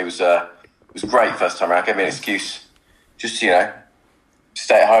 lockdown for me was great first time around. Gave me an excuse, just stay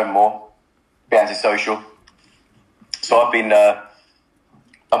at home more, be antisocial. So I've been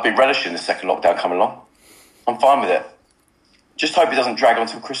relishing the second lockdown coming along. I'm fine with it. Just hope it doesn't drag on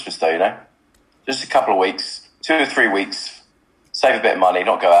till Christmas, though. You know. Just a couple of weeks, 2 or 3 weeks, save a bit of money,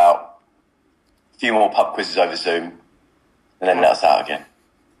 not go out, a few more pub quizzes over Zoom, and then let us out again.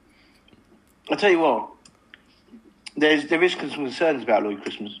 I'll tell you what, there is some concerns about Lloyd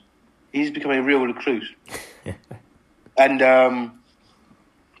Christmas. He's becoming a real recluse. And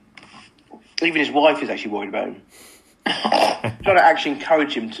even his wife is actually worried about him. Trying to actually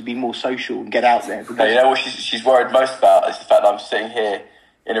encourage him to be more social and get out there. No, you know what she's worried most about is the fact that I'm sitting here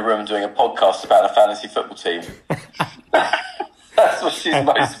in a room doing a podcast about a fantasy football team. That's what she's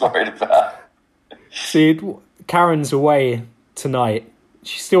most worried about. See, Karen's away tonight.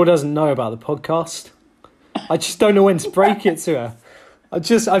 She still doesn't know about the podcast. I just don't know when to break it to her.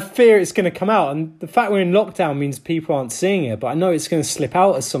 I fear it's going to come out. And the fact we're in lockdown means people aren't seeing it, but I know it's going to slip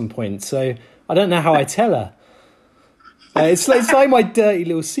out at some point. So I don't know how I tell her. It's like my dirty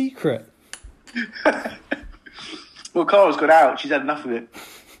little secret. Well, Carla's got out. She's had enough of it.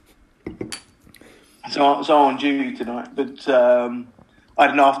 So I'm on duty tonight. But I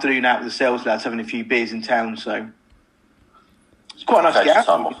had an afternoon out with the sales lads having a few beers in town. So it's quite nice to get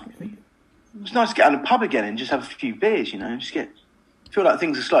out. It's nice to get out of the pub again and just have a few beers, you know. Feel like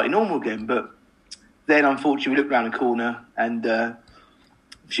things are slightly normal again. But then, unfortunately, we looked round the corner and a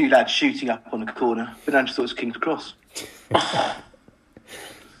few lads shooting up on the corner. But I just thought it was King's Cross.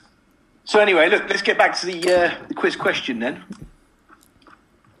 So anyway, look, let's get back to the quiz question then.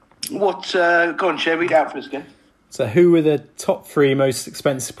 Go on, Cher, read it out for us again. So who were the top 3 most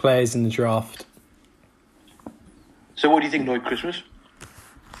expensive players in the draft? So what do you think, Lloyd Christmas?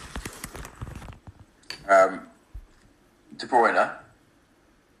 De Bruyne.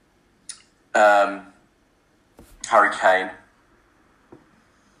 Harry Kane.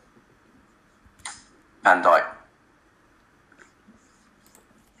 Van Dijk.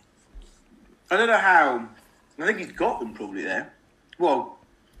 I don't know how. I think he's got them probably there. Well,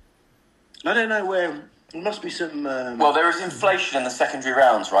 I don't know where. There must be some. Well, there is inflation in the secondary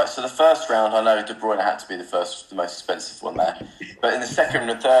rounds, right? So the first round, I know De Bruyne had to be the most expensive one there. But in the second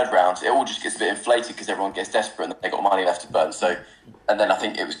and third rounds, it all just gets a bit inflated because everyone gets desperate and they've got money left to burn. So, and then I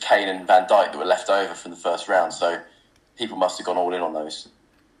think it was Kane and Van Dijk that were left over from the first round. So people must have gone all in on those.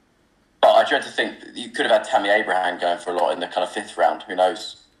 But I dread to think that you could have had Tammy Abraham going for a lot in the kind of 5th round. Who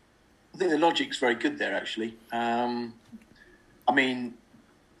knows? I think the logic's very good there, actually. I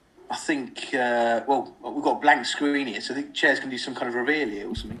think, we've got a blank screen here, so I think Chair's going to do some kind of reveal here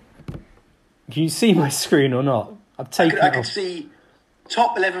or something. Can you see my screen or not? I've taken I can see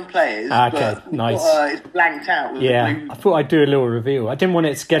top 11 players, okay, but nice. It's blanked out. With yeah, I thought I'd do a little reveal. I didn't want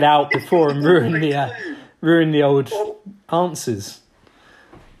it to get out before and ruin the old answers.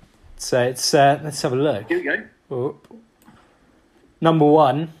 So it's let's have a look. Here we go. Oh. Number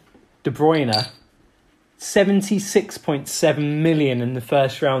 1, De Bruyne. 76.7 million in the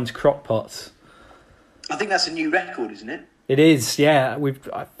first round crock pots. I think that's a new record, isn't it? It is, yeah.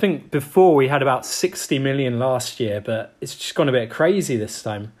 I think before we had about 60 million last year, but it's just gone a bit crazy this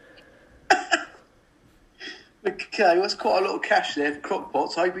time. Okay, well, that's quite a lot of cash there for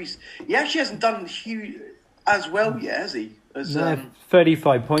Crockpots. I hope he actually hasn't done huge as well yet, has he? As, No,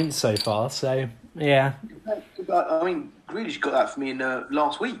 35 points so far, so yeah. I mean, Grealish got that for me in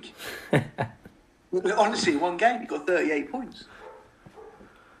last week. Honestly, one game, he got 38 points.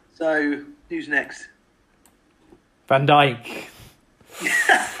 So, who's next? Van Dijk.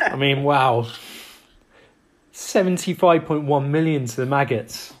 I mean, wow. 75.1 million to the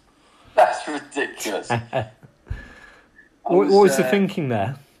Maggots. That's ridiculous. What was the thinking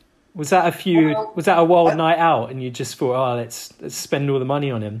there? Was that was that a wild night out and you just thought, oh, let's spend all the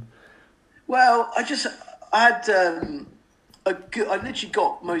money on him? Well, I had I literally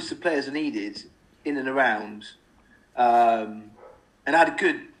got most of the players I needed in and around, and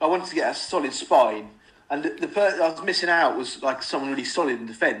I wanted to get a solid spine, and the person I was missing out was like someone really solid in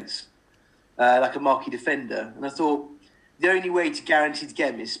defence, like a marquee defender, and I thought the only way to guarantee to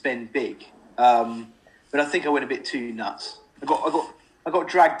get him is spend big, but I think I went a bit too nuts. I got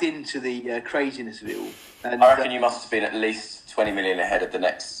dragged into the craziness of it all. And, I reckon you must have been at least 20 million ahead of the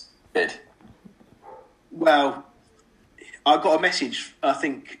next bid. Well, I got a message, I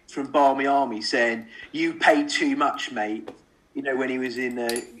think, from Barmy Army saying, "You paid too much, mate." You know, when he was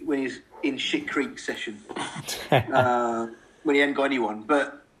in Shit Creek session, when he hadn't got anyone.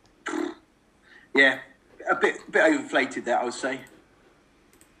 But yeah, a bit overinflated that, I would say.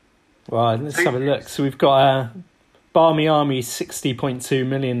 Right, let's have a look. So we've got Barmy Army 60.2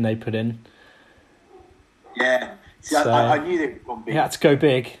 million they put in. Yeah, see, so, I knew they would gone big. He had to go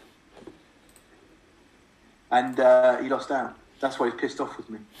big. And he lost out. That's why he's pissed off with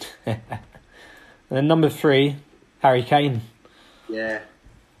me. And then number 3, Harry Kane. Yeah.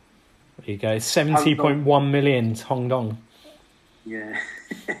 There you go. 70.1 million to Hong Dong. Yeah.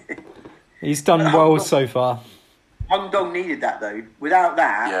 He's done well so far. Hong Dong needed that, though. Without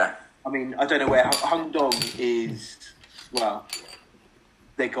that, yeah. I mean, I don't know where Hong Dong is. Well,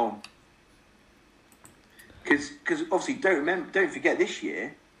 they're gone. Because obviously, don't forget this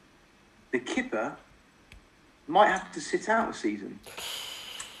year, the Kipper might have to sit out a season.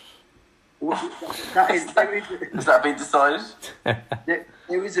 Has that been decided?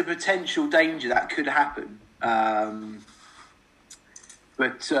 There is a potential danger that could happen. But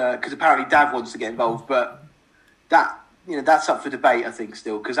because apparently Dav wants to get involved, but that's up for debate, I think,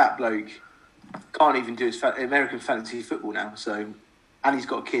 still, because that bloke can't even do his American fantasy football now. So, and he's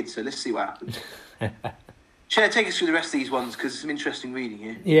got a kid, so let's see what happens. Shall I take us through the rest of these ones, because there's some interesting reading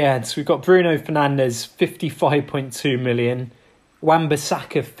here. Yeah, so we've got Bruno Fernandes, 55.2 million.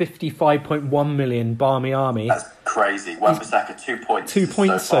 Wan-Bissaka, 55.1 million, Barmy Army. That's crazy. Wan-Bissaka, 2 points. 2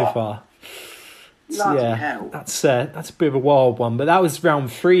 points so far. Bloody hell. That's a bit of a wild one, but that was round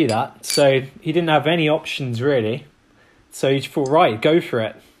 3, that. So he didn't have any options, really. So he thought, right, go for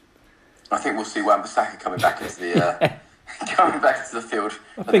it. I think we'll see Wan-Bissaka coming back into the... Coming back into the field.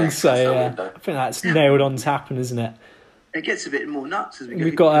 I think so, yeah. I think that's nailed on to happen, isn't it? It gets a bit more nuts as we go.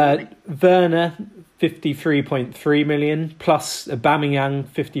 We've got Werner, 53.3 million, plus Aubameyang,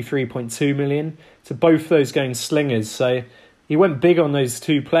 53.2 million. So both those going slingers. So he went big on those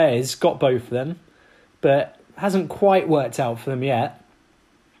 2 players, got both of them, but hasn't quite worked out for them yet.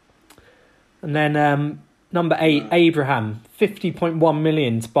 And then number 8, Abraham, 50.1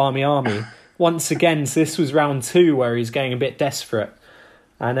 million to Barmy Army. Once again, so this was round 2 where he's getting a bit desperate.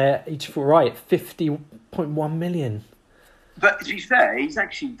 And he just thought, right, 50.1 million. But to be fair, he's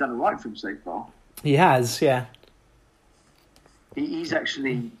actually done all right for him so far. He has, yeah. He's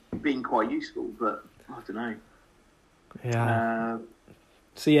actually been quite useful, but I don't know. Yeah.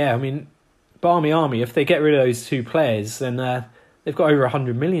 So, yeah, I mean, Barmy Army, if they get rid of those 2 players, then they've got over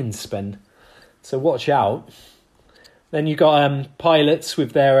 100 million to spend. So watch out. Then you got Pilots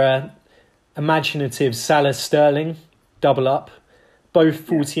with their... imaginative Salah Sterling double up, both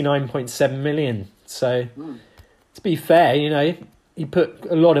 49.7 million. So to be fair, he put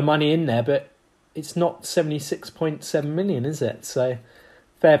a lot of money in there, but it's not 76.7 million, is it? So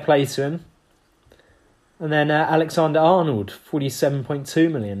fair play to him. And then Alexander Arnold,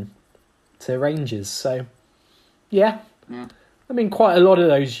 47.2 million to Rangers. So yeah, I mean, quite a lot of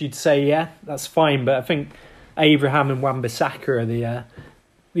those you'd say, yeah, that's fine. But I think Abraham and Wan-Bissaka are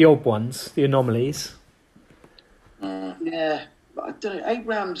the odd ones, the anomalies. Yeah, but I don't know.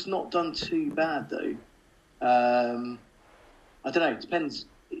 Abraham's not done too bad, though. I don't know. It depends.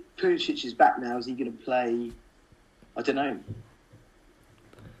 Pulisic is back now. Is he going to play? I don't know.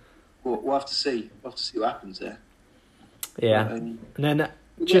 We'll have to see. We'll have to see what happens there. Yeah. And then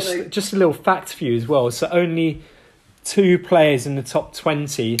just a little fact for you as well. So only 2 players in the top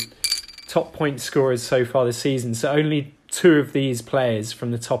 20 top point scorers so far this season. So only 2 of these players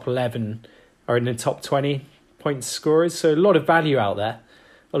from the top 11 are in the top 20 point scorers. So a lot of value out there.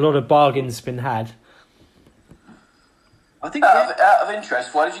 A lot of bargains been had. I think out of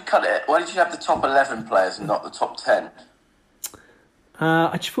interest, why did you cut it? Why did you have the top 11 players and not the top 10?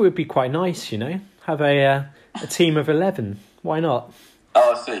 I just thought it'd be quite nice, have a team of 11. Why not?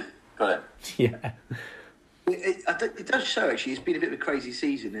 Oh, I see. Got it. Yeah. It does show, actually. It's been a bit of a crazy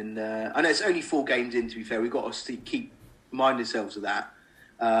season. And I know it's only 4 games in, to be fair. We've got to keep reminding ourselves of that.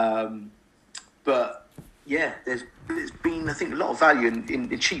 But, yeah, there's been, I think, a lot of value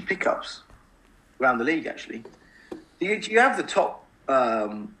in cheap pickups around the league, actually. Do you have the top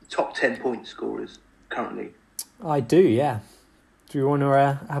 10 point scorers currently? I do, yeah. Do you want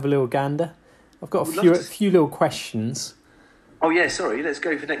to have a little gander? I've got a few little questions. Oh, yeah, sorry. Let's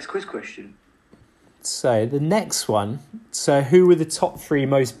go for the next quiz question. So, the next one. So, who were the top 3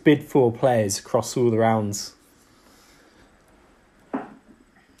 most bid for players across all the rounds?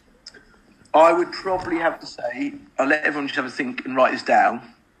 I would probably have to say, I'll let everyone just have a think and write this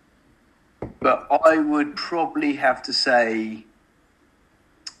down. But I would probably have to say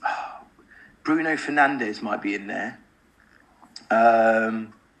Bruno Fernandes might be in there. I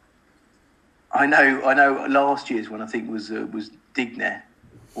know. Last year's one I think was Digne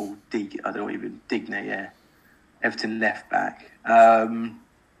or I don't know even Digne. Yeah, Everton left back.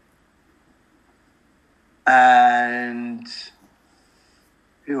 And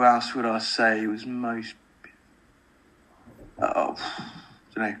who else would I say was most? Don't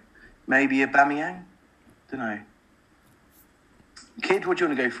know. Maybe Aubameyang? Don't know. Kid, what do you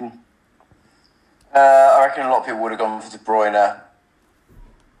want to go for? I reckon a lot of people would have gone for De Bruyne.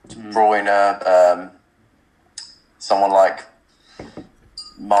 Someone like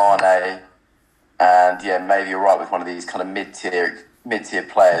Mane, and yeah, maybe you're right with one of these kind of mid-tier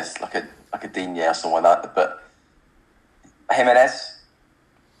players like a Digne or someone like that. But Jimenez.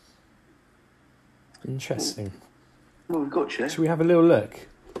 Interesting. Well, we've got you. Should we have a little look?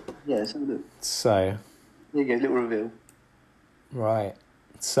 Yeah, let's have a look. So, there you go, little reveal. Right.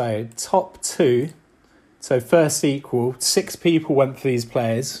 So, top 2. So, first equal. 6 people went for these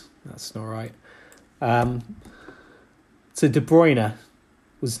players. That's not right. So, De Bruyne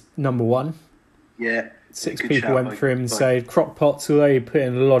was number 1. Yeah. 6 people went for him. So, Crockpots, although he put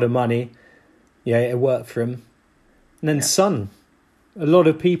in a lot of money, yeah, it worked for him. And then Son. A lot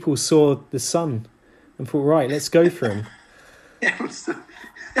of people saw the Son and thought, right, let's go for him.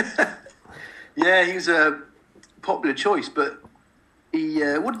 Yeah, he was a popular choice, but he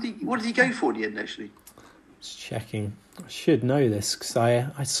what did he go for in the end, actually? Just checking. I should know this because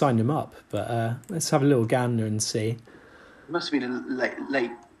I signed him up, but let's have a little gander and see. It must have been a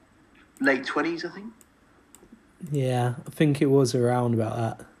late 20s, I think. Yeah, I think it was around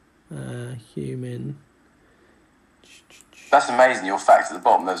about that. Human. That's amazing. Your fact at the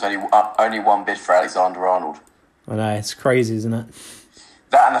bottom. There was only one bid for Alexander Arnold. I know, it's crazy, isn't it?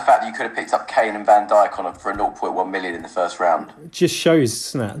 That and the fact that you could have picked up Kane and Van Dijk for 0.1 million in the first round. It just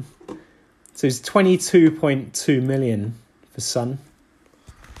shows, doesn't it? So it's 22.2 million for Son.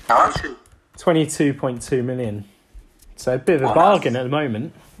 How much? 22.2 million. So a bit of a bargain at the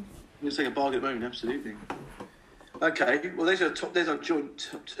moment. It's like a bargain at the moment, absolutely. Okay, well there's our joint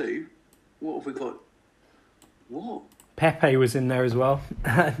top 2. What have we got? What? Pepe was in there as well,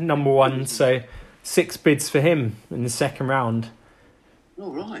 number 1. So 6 bids for him in the second round.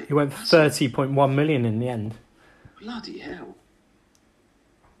 Oh, right. He went for 30.1 million in the end. Bloody hell.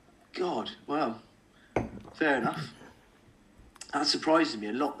 God, well, fair enough. That surprises me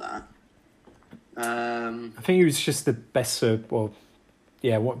a lot, that. I think he was just the best of,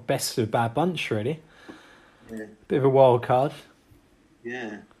 best of a bad bunch, really. Yeah. Bit of a wild card.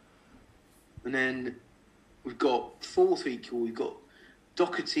 Yeah. And then we've got 4th equal, we've got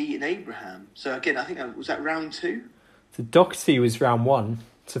Doherty and Abraham. So again, I think was that round 2? So Doherty was round 1.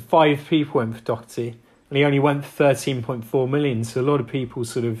 So 5 people went for Doherty, and he only went for 13.4 million. So a lot of people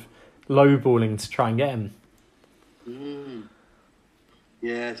sort of lowballing to try and get him. Mm.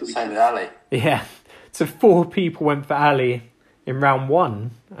 Yeah, same with Ali. Yeah. So 4 people went for Ali in round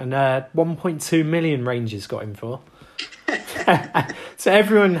 1, and 1.2 million Rangers got him for. So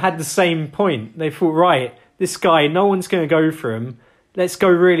everyone had the same point. They thought, right, this guy, no one's going to go for him. Let's go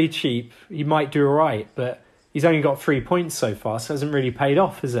really cheap. He might do all right, but he's only got 3 points so far, so it hasn't really paid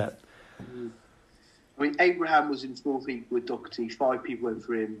off, has it? I mean, Abraham was in 4th equal with Doherty. 5 people went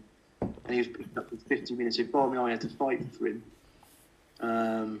for him, and he was picked up for 50 minutes. So Barmy had to fight for him.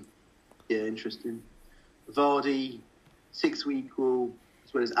 Yeah, interesting. Vardy, 6th equal,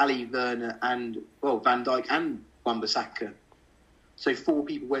 as well as Ali, Werner, and Van Dijk and Wan-Bissaka. So 4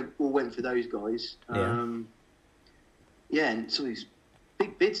 people all went for those guys. Yeah, and some of these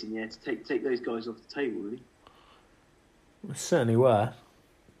big bids in there to take those guys off the table, really. They certainly were.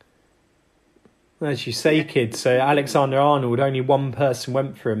 As you say, kid, so Alexander-Arnold, only one person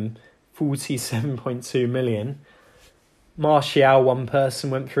went for him, 47.2 million. Martial, one person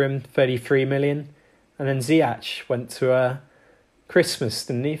went for him, 33 million. And then Ziyech went to Christmas,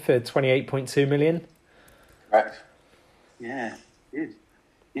 didn't he, for 28.2 million? Correct. Yeah, it is.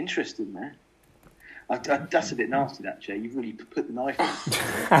 Interesting, man. That's a bit nasty, that, Jay. You've really put the knife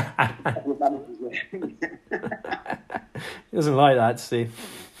in. He doesn't like that, Steve.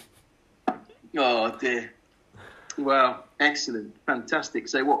 Oh, dear. Well, excellent. Fantastic.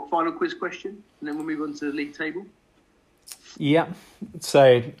 So what, final quiz question? And then we'll move on to the league table? Yeah.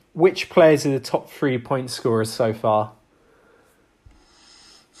 So, which players are the top 3 point scorers so far?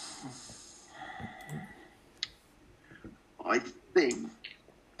 I think...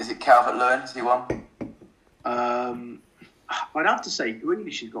 Is it Calvert-Lewin? Is he one? I'd have to say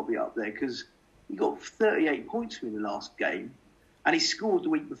Grealish has got to be up there because he got 38 points in the last game and he scored the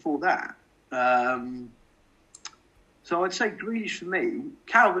week before that. So I'd say Grealish for me.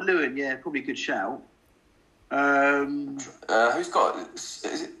 Calvert-Lewin, yeah, probably a good shout. Who's got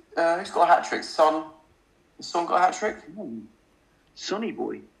a hat trick? Son? Has Son got a hat trick? Sonny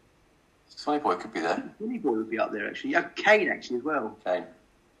Boy. Sonny Boy could be there. Sonny Boy would be up there actually. Yeah, Kane actually as well. Kane.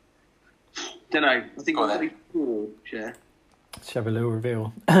 Don't know. I think it's probably 4, Chair. Let's have a little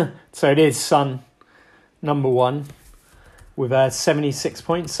reveal. So it is Son, number 1, with 76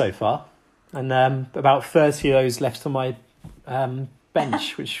 points so far. And about 30 of those left on my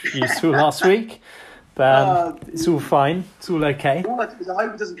bench, which we used to last week. But it's all fine. It's all okay. All I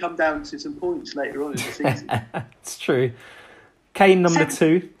hope it doesn't come down to some points later on in the season. It's true. Kane, number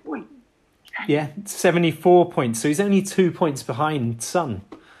 2. Yeah, 74 points. So he's only 2 points behind Son.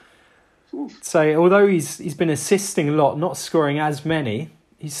 So although he's been assisting a lot, not scoring as many,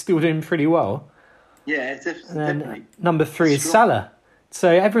 he's still doing pretty well. Yeah, definitely. Number 3 is Salah. So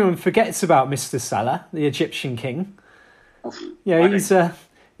everyone forgets about Mr. Salah, the Egyptian king.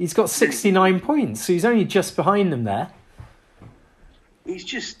 He's got 69 points, so he's only just behind them there. He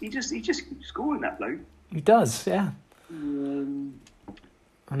just keeps scoring, that bloke. He does, yeah. And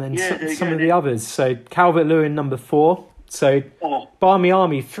then some of the others. So Calvert-Lewin, number 4. So Barmy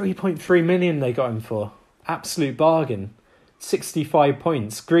Army, 3.3 million they got him for. Absolute bargain. 65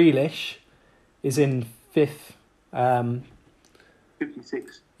 points. Grealish is in 5th.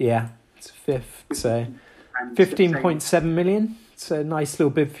 56. Yeah, it's 5th. So 15.7 million. It's a nice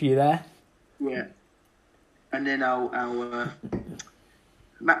little bid for you there. Yeah. And then our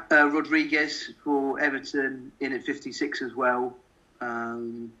Rodriguez for Everton in at 56 as well.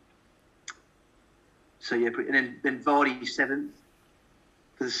 So yeah, and then Vardy 7th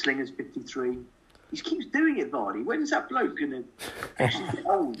for the Slingers 53. He keeps doing it, Vardy. When's that bloke going to actually get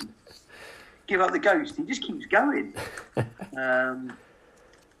old? Give up the ghost. He just keeps going. And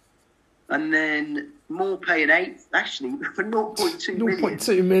then Morpay in 8th, actually, for 0.2 million.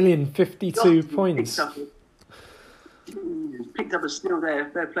 0.2 million, 52 points. Picked up a steal there.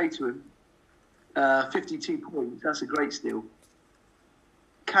 Fair play to him. 52 points. That's a great steal.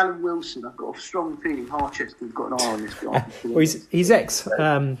 Callum Wilson, I've got a strong feeling Harchester's got an eye on this guy. Well, he's ex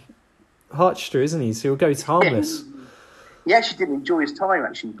Harchester, isn't he? So he'll go harmless. Yeah, he actually didn't enjoy his time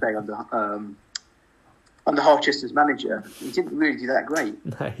actually playing under Harchester's manager. He didn't really do that great.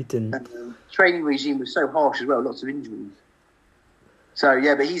 No, he didn't. Training regime was so harsh as well, lots of injuries. So,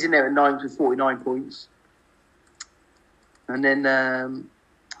 yeah, but he's in there at 9th with 49 points. And then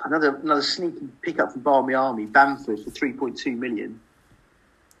another sneaky pickup from Barmy Army, Bamford, for 3.2 million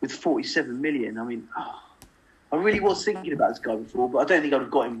with 47 million. I mean, I really was thinking about this guy before, but I don't think I'd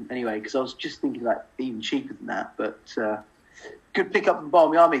have got him anyway because I was just thinking about even cheaper than that. But good pickup from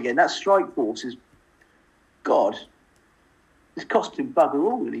Barmy Army again. That strike force is... God, it's cost him bugger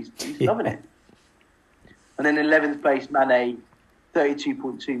all, and he's loving it. And then 11th place, Mane,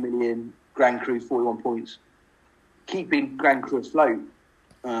 32.2 million, Grand Cru, 41 points. Keeping Grand Cru afloat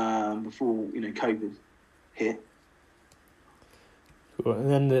before, COVID hit. Cool.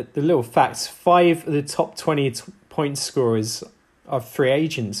 And then the little facts, 5 of the top 20 point scorers are free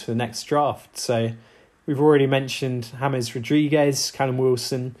agents for the next draft. So we've already mentioned James Rodriguez, Callum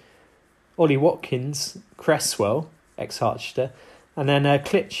Wilson, Ollie Watkins, Cresswell, ex-Harchester, and then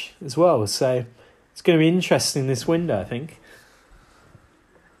Klitsch as well. So it's going to be interesting this window, I think.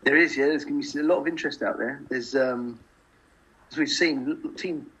 There is, yeah. There's going to be a lot of interest out there. There's, as we've seen,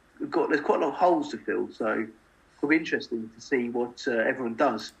 there's quite a lot of holes to fill. So it'll be interesting to see what everyone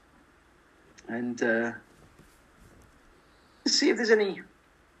does, and let's see if there's any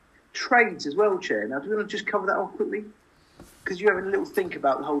trades as well, Chair. Now, do we want to just cover that off quickly? because you're having a little think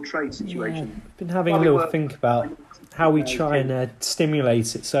about the whole trade situation. Yeah, I've been having a little think about how we try and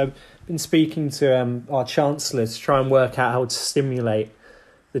stimulate it. So I've been speaking to our Chancellor to try and work out how to stimulate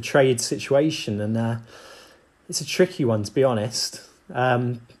the trade situation, and it's a tricky one, to be honest.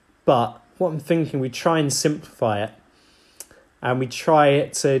 But what I'm thinking, we try and simplify it, and we try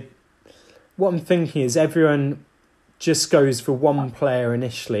it to... What I'm thinking is everyone just goes for one player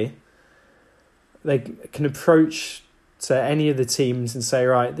initially. They can approach to any of the teams and say,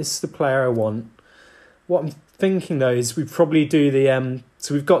 right, this is the player I want. What I'm thinking, though, is we probably do the...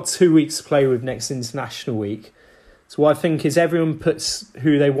 so we've got 2 weeks to play with next international week. So what I think is everyone puts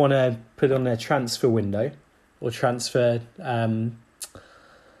who they want to put on their transfer window or transfer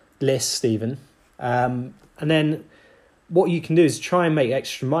list even. And then what you can do is try and make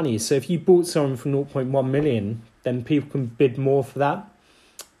extra money. So if you bought someone for 0.1 million, then people can bid more for that.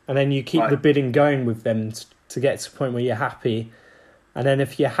 And then you keep the bidding going with them to get to a point where you're happy. And then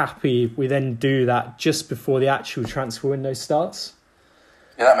if you're happy, we then do that just before the actual transfer window starts.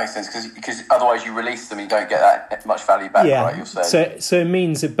 Yeah, that makes sense, because otherwise you release them and you don't get that much value back, right? You're saying. So it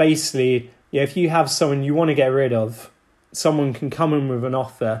means that basically, if you have someone you want to get rid of, someone can come in with an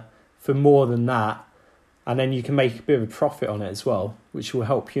offer for more than that, and then you can make a bit of a profit on it as well, which will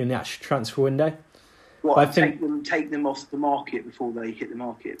help you in the actual transfer window. I think take them off the market before they hit the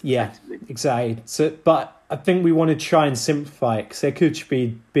market. Yeah, exactly. So, but I think we want to try and simplify it, because there could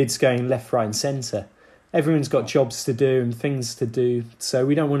be bids going left, right and centre. Everyone's got jobs to do and things to do, so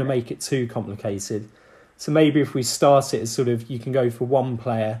we don't want to make it too complicated. So maybe if we start it as sort of, you can go for one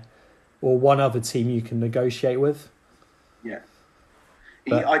player or one other team you can negotiate with. Yeah.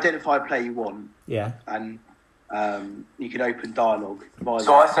 You identify a player you want. Yeah. And you can open dialogue.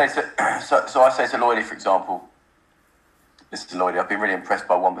 So I say to Lloydie, for example, listen, Lloydie, I've been really impressed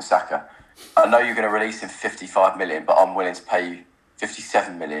by Wan-Bissaka. I know you're going to release him 55 million, but I'm willing to pay you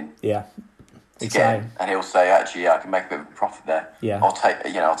 57 million. Yeah. Exactly. And he'll say, actually, I can make a bit of a profit there. Yeah. I'll take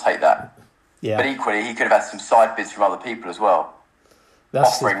that. Yeah. But equally, he could have had some side bids from other people as well.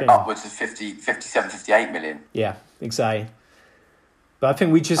 That's offering upwards of 57, 58 million. Yeah, exactly. But I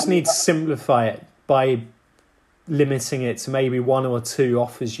think we just need to simplify it by limiting it to maybe one or two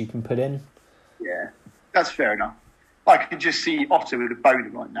offers you can put in. Yeah, that's fair enough. I can just see Otto with a boner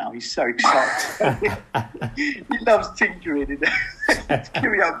right now. He's so excited. He loves tinkering and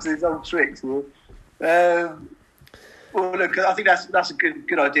coming up to his old tricks. Well, look, I think that's a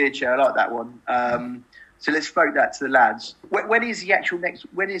good idea, Chair. I like that one. So let's float that to the lads. When is the actual next?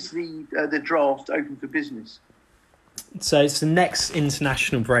 When is the draft open for business? So it's the next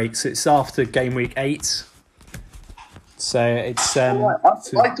international break. So it's after game week 8. So it's. I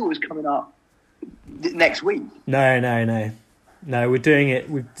thought it was coming up next week. No. We're doing it.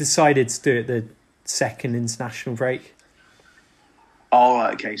 We've decided to do it the second international break. Oh,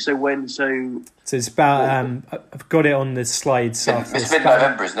 right, okay. So when? So it's about. I've got it on the slides. It's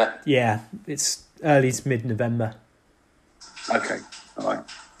mid-November, isn't it? Yeah, it's early to mid-November. Okay. All right.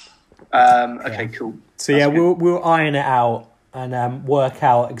 Okay. Cool. So that's we'll iron it out and work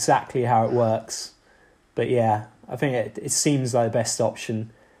out exactly how it works. But yeah, I think it seems like the best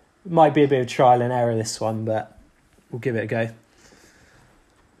option. It might be a bit of trial and error this one, but we'll give it a go.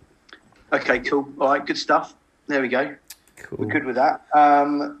 Okay, cool. All right, good stuff. There we go. Cool. We're good with that.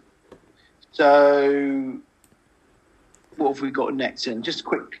 So what have we got next then? Just a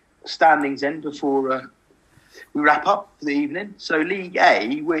quick standings then before we wrap up for the evening. So League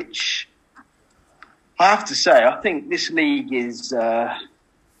A, which I have to say, I think this league is, at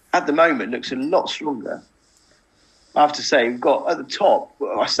the moment, looks a lot stronger. I have to say, we've got at the top,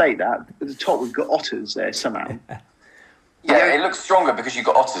 I say that, at the top we've got Otters there somehow. Yeah, it looks stronger because you've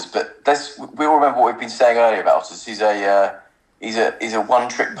got Otters, but we all remember what we've been saying earlier about Otters. He's a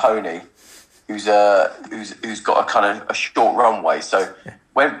one-trick pony who's got a kind of a short runway. So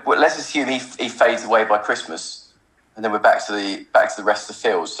let's assume he fades away by Christmas, and then we're back to the rest of the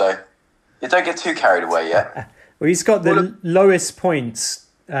field. So you don't get too carried away yet. Well, he's got the lowest points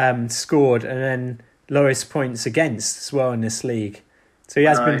scored and then lowest points against as well in this league. So he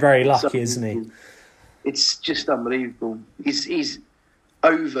has been very lucky, isn't he? It's just unbelievable. He's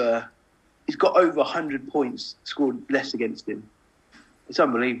got over 100 points scored less against him. It's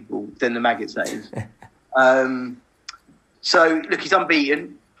unbelievable. Then the maggot says. So look, he's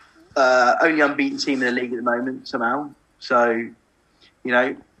unbeaten. Only unbeaten team in the league at the moment somehow. So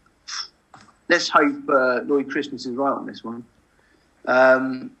let's hope Lloyd Christmas is right on this one.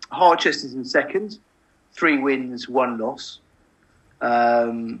 Harchester's in second, 3 wins, 1 loss.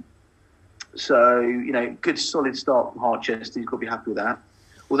 So, good solid start from Harchester. You've got to be happy with that.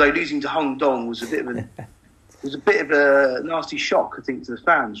 Although losing to Hong Dong was a bit of It was a bit of a nasty shock, I think, to the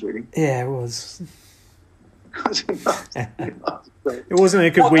fans, really. Yeah, it was. It wasn't a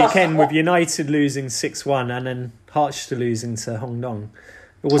good weekend with United losing 6-1 and then Harchester losing to Hongdong.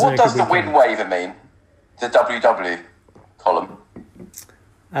 It wasn't. What does the win waiver mean? The WW column.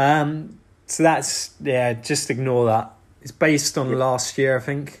 So that's, just ignore that. It's based on last year, I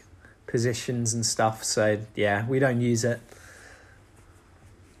think, positions and stuff. So yeah, we don't use it.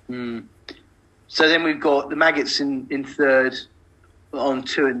 So then we've got the Maggots in third on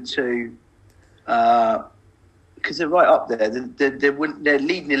 2 and 2. Because they're right up there. They're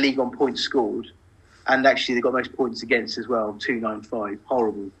leading the league on points scored, and actually they've got most points against as well. 295,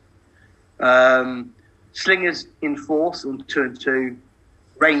 horrible. Slingers in fourth on 2 and 2.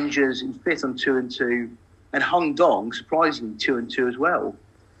 Rangers in fifth on 2 and 2, and Hung Dong surprisingly 2 and 2 as well.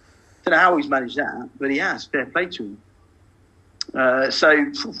 Don't know how he's managed that, but he has. Fair play to him.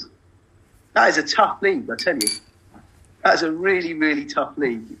 So that is a tough league, I tell you. That's a really, really tough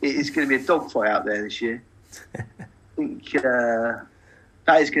league. It is going to be a dogfight out there this year. I think that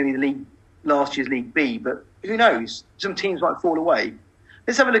is going to be the league, last year's League B, but who knows? Some teams might fall away.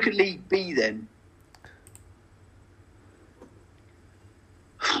 Let's have a look at League B then.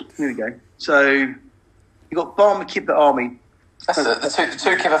 Here we go. So you've got Barmer, Kipper, Army. That's the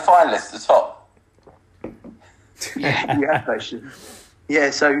two Kipper finalists at the top. Yeah, you have actually.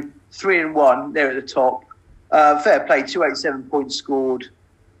 Yeah, so 3 and 1, they're at the top. Fair play, 287 points scored.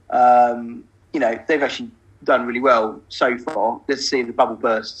 They've actually done really well so far. Let's see if the bubble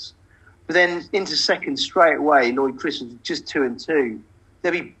bursts. But then into second straight away, Lloyd Christmas just 2 and 2.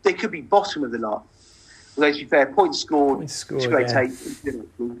 They could be bottom of the lot. Although to be fair, points scored 288. Yeah.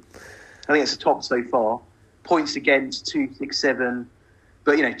 I think it's the top so far. Points against 267.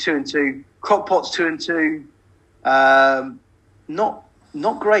 But 2 and 2. Crockpots 2 and 2.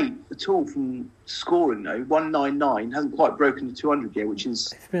 Not great at all from scoring though. 199 hasn't quite broken the 200 yet, which is.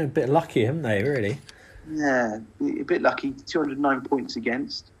 They've been a bit lucky, haven't they? Really. Yeah, a bit lucky. 209 points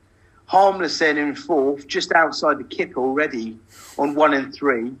against. Harmless then in fourth, just outside the Kipper already on 1 and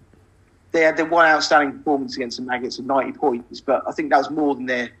 3. They had their one outstanding performance against the Maggots of 90 points, but I think that was more than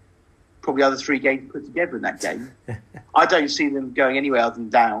their probably other 3 games put together in that game. I don't see them going anywhere other than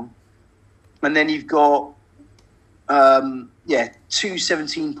down. And then you've got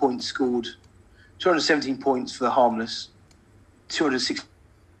 217 points scored, 217 points for the Harmless, 206.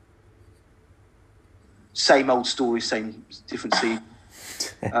 Same old story, same different season.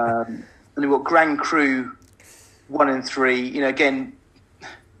 And we've got Grand Cru 1 and 3. Again,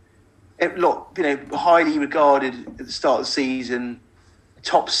 highly regarded at the start of the season,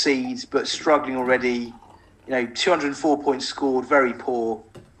 top seeds, but struggling already. 204 points scored, very poor.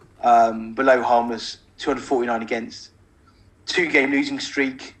 Below Harmless, 249 against. 2-game losing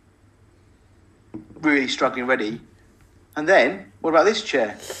streak, really struggling already. And then, what about this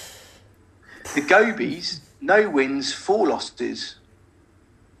chair? The Gobies, no wins, 4 losses.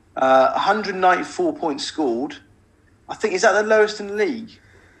 194 points scored. I think, is that the lowest in the league?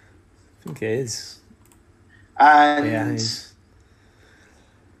 I think it is. And yeah, it is.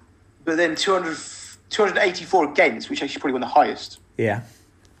 But then 284 against, which actually probably one of the highest. Yeah.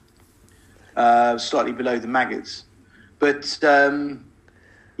 Slightly below the Maggots. But, they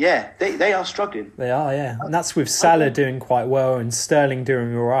are struggling. They are, yeah. And that's with Salah doing quite well and Sterling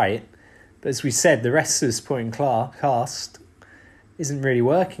doing all right. But as we said, the rest of the supporting cast isn't really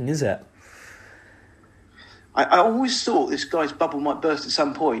working, is it? I always thought this guy's bubble might burst at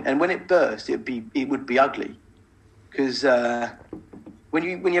some point, and when it burst, it would be ugly, because when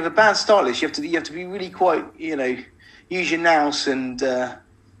you have a bad start list, you have to be really quite use your nous and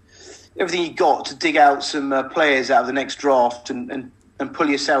everything you got to dig out some players out of the next draft and pull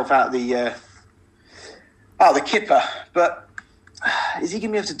yourself out of the Kipper. But is he going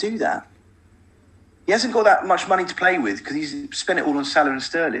to be able to do that? He hasn't got that much money to play with because he's spent it all on Salah and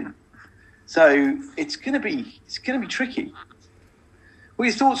Sterling. So it's going to be tricky. What are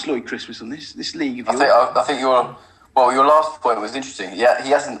your thoughts, Lloyd Christmas, on this league? I think your last point was interesting. Yeah,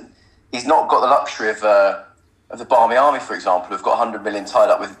 he's not got the luxury of the Barmy Army, for example, who've got 100 million tied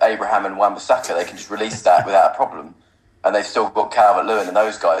up with Abraham and Wan-Bissaka. They can just release that without a problem, and they've still got Calvert-Lewin and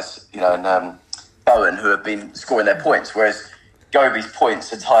those guys, and Bowen, who have been scoring their points, whereas Gobi's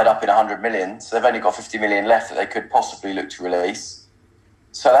points are tied up in 100 million, so they've only got 50 million left that they could possibly look to release.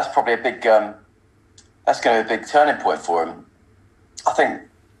 So that's probably a big. That's going to be a big turning point for him. I think.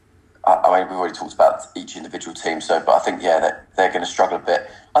 I mean, we've already talked about each individual team, but I think they're going to struggle a bit.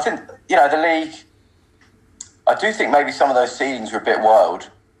 I think the league. I do think maybe some of those seedings were a bit wild.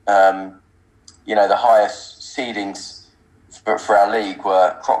 The highest seedings for our league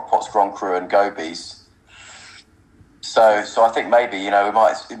were Crockpots, Grand Cru, and Gobies. So I think maybe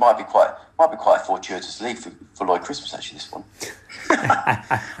it might be quite a fortuitous lead for Lloyd Christmas actually, this one.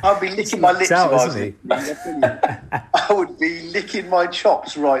 I'd be licking my lips if I was I would be licking my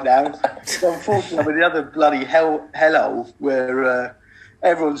chops right now. So unfortunately, I'm in the other bloody hellhole where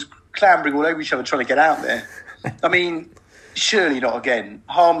everyone's clambering all over each other trying to get out there. I mean, surely not again.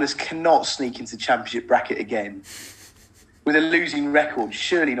 Harmless cannot sneak into the championship bracket again with a losing record.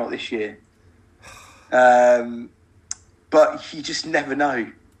 Surely not this year. But you just never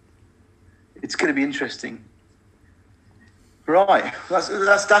know. It's going to be interesting. Right,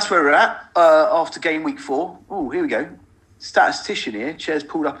 that's where we're at after game week 4. Oh, here we go. Statistician here. Chair's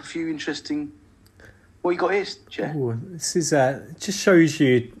pulled up a few interesting. What you got here, Chair? Ooh, this is just shows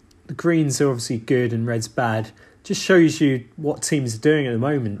you the greens are obviously good and red's bad. Just shows you what teams are doing at the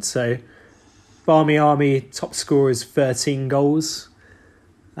moment. So, Barmy Army top scorer is 13 goals.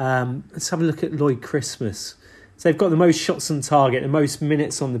 Let's have a look at Lloyd Christmas. So they've got the most shots on target, the most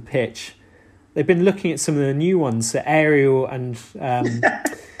minutes on the pitch. They've been looking at some of the new ones, the aerial and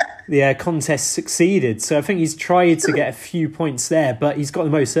the contest succeeded. So I think he's tried to get a few points there, but he's got the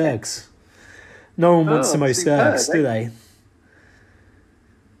most ergs. No one wants the most ergs, do they?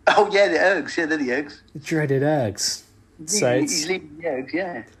 Oh, yeah, the ergs. Yeah, they're the ergs. The dreaded ergs. So he's leading the ergs,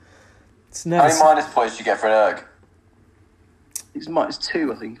 yeah. How many minus points do you get for an erg? It's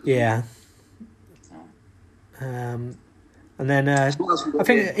 -2, I think. Yeah. And then I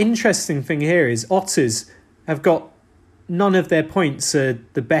think the interesting thing here is Otters have got none of their points are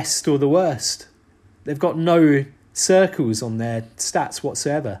the best or the worst. They've got no circles on their stats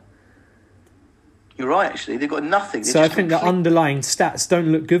whatsoever. You're right, actually. They've got nothing. So I think the underlying stats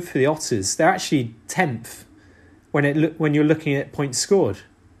don't look good for the Otters. They're actually 10th when you're looking at points scored.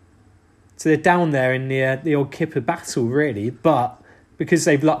 So they're down there in the old Kipper battle, really. But because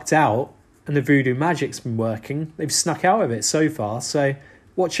they've lucked out, and the voodoo magic's been working, they've snuck out of it so far. So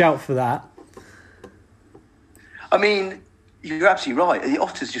watch out for that. I mean, you're absolutely right. The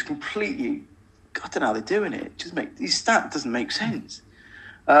Otters just completely... I don't know how they're doing it. These stat doesn't make sense.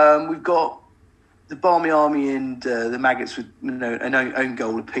 We've got the Barmy Army and the Maggots with an own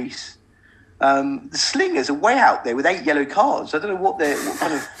goal apiece. The Slingers are way out there with 8 yellow cards. I don't know what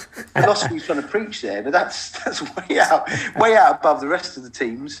kind of philosophy he's trying to preach there, but that's way out above the rest of the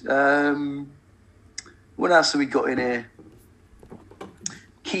teams. What else have we got in here?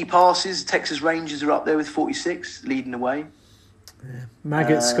 Key passes. Texas Rangers are up there with 46, leading the way.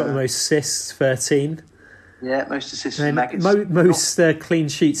 Maggots got the most assists, 13. Yeah, most assists for Maggots. Most clean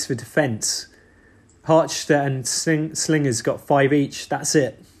sheets for defence. Harchester and Slingers got 5 each. That's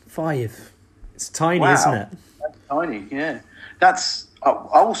it. 5. It's tiny, isn't it? That's tiny, yeah. I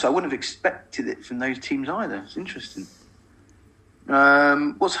wouldn't have expected it from those teams either. It's interesting.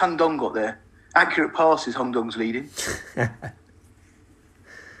 What's Hung Dong got there? Accurate passes, Hung Dong's leading.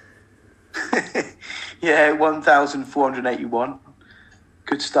 Yeah, 1,481.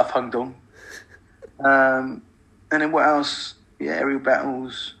 Good stuff, Hung Dong. And then what else? Yeah, aerial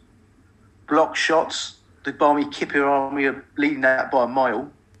battles. Block shots. The Barmy Kipper Army are leading that by a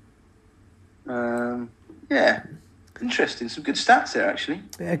mile. Yeah, interesting. Some good stats there, actually.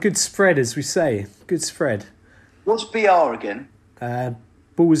 Yeah, good spread, as we say. Good spread. What's BR again?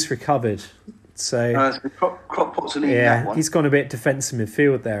 Balls recovered. So Crock Potts are leading that one. He's gone a bit defensive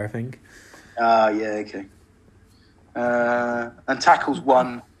midfield there, I think. Yeah, okay. And tackles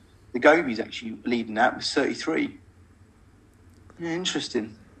won. The Gobies actually leading that with 33. Yeah,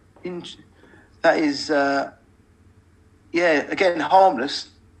 interesting. That is, again, harmless.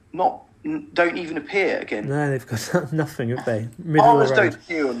 Don't even appear again. No, they've got nothing, have they? Harmless don't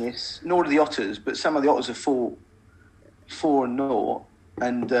appear on this, nor do the Otters, but some of the Otters are 4-0,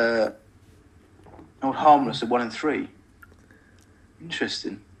 and old Harmless are 1-3.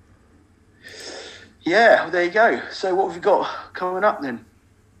 Interesting. Yeah, well, there you go. So what have we got coming up then?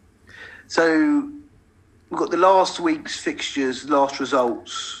 So we've got the last week's fixtures, last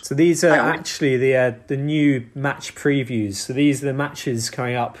results. So these are actually the new match previews. So these are the matches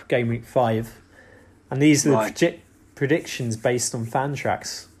coming up game week 5. And these are the predictions based on fan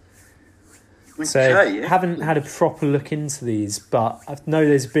tracks. So I haven't had a proper look into these, but I know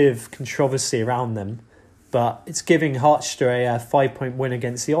there's a bit of controversy around them. But it's giving Harchester a 5-point win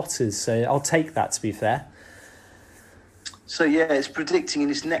against the Otters. So I'll take that, to be fair. So, yeah, it's predicting in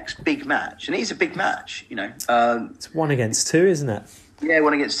this next big match. And it is a big match, it's 1 against 2, isn't it? Yeah,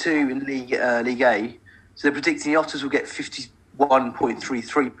 1 against 2 in League A. So they're predicting the Otters will get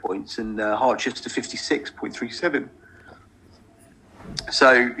 51.33 points and Harchester 56.37.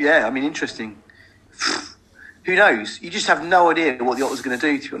 So, yeah, I mean, interesting. who knows? You just have no idea what the Otters are going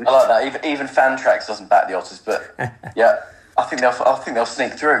to do. To be honest, I like that. Even Fantrax doesn't back the Otters, but yeah, I think they'll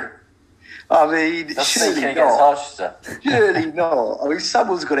sneak through. I mean, They'll surely sneak in not. against Harchester. Surely not. I mean,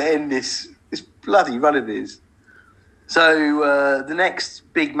 someone's got to end this bloody run of his. So the next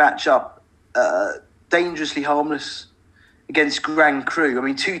big matchup, Dangerously Harmless against Grand Cru. I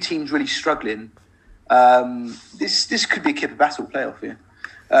mean, two teams really struggling. This could be a Kipper battle playoff here.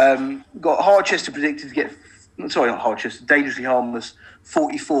 Got Harchester predicted to get, sorry, not Harchester, Dangerously Harmless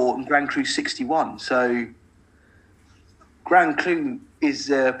 44 and Grand Cru 61. So Grand Cru is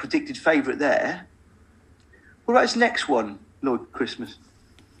a predicted favourite there. What about his next one, Lord Christmas?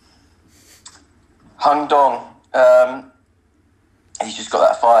 Hung Dong. He's just got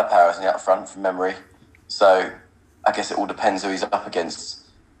that firepower, isn't he, up front from memory? So I guess it all depends who he's up against.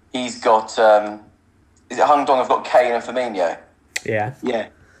 He's got, is it Hung Dong have got Kane and Firmino? Yeah. Yeah.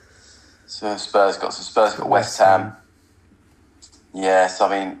 So Spurs got West Ham. Yes, I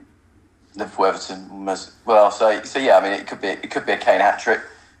mean Liverpool, Everton as well. So yeah, I mean it could be a Kane hat trick,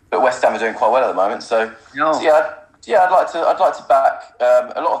 but West Ham are doing quite well at the moment. So, No. so yeah, I'd like to back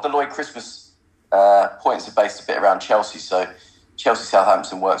a lot of the Lloyd Christmas points are based a bit around Chelsea. So Chelsea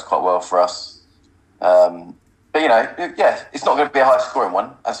Southampton works quite well for us. But you know, yeah, it's not going to be a high scoring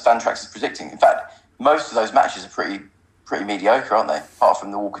one as Fantrax is predicting. In fact, most of those matches are pretty mediocre, aren't they? Apart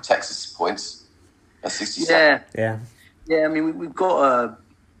from the Walker Texas points at 67. Yeah. I mean, we've got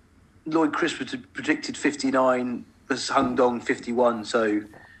Lloyd Christmas predicted 59 versus Hung Dong 51, so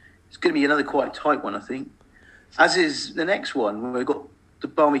it's going to be another quite tight one, I think. As is the next one, where we've got the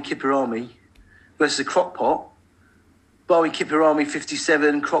Barmy Kipper Army versus the Crockpot. Barmy Kipper Army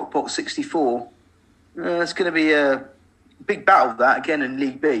 57, Crockpot 64. It's going to be a big battle, that, again, in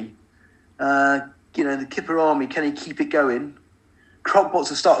League B. The Kipper Army, can he keep it going? Crockpots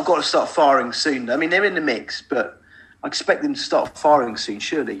have got to start firing soon. I mean, they're in the mix, but I expect them to start firing soon,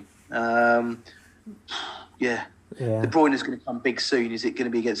 surely. De Bruyne is going to come big soon. Is it going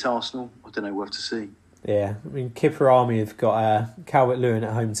to be against Arsenal? I don't know. We'll have to see. Yeah, I mean, Kipper Army have got Calvert-Lewin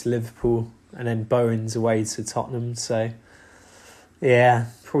at home to Liverpool and then Bowens away to Tottenham. So, yeah,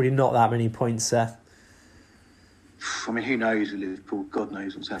 probably not that many points there. I mean, who knows with Liverpool? God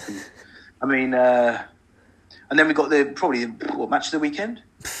knows what's happening. I mean, and then we've got what match of the weekend?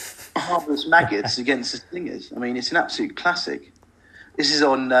 Marvellous Maggots against the Slingers. I mean, it's an absolute classic. This is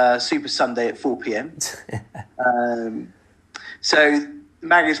on Super Sunday at 4 p.m. So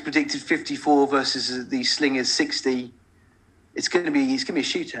Maggots predicted 54 versus the Slingers 60. It's going to be a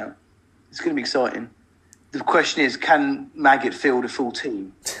shootout. It's going to be exciting. The question is, can Maggot field a full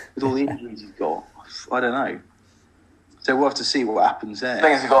team with all the injuries he's got? I don't know. So we'll have to see what happens there.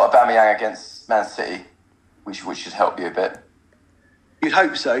 Things we've got Aubameyang against Man City, which should help you a bit. You'd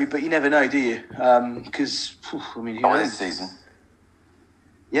hope so, but you never know, do you? Because I mean, who knows? This season.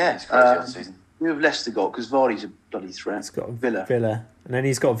 Yeah, It's crazy this season. who have Leicester got? Because Vardy's a bloody threat. He's got Villa. And then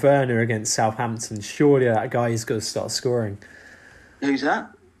he's got Werner against Southampton. Surely that guy's got to start scoring. Who's that?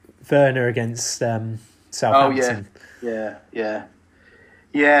 Werner against Southampton. Oh, yeah.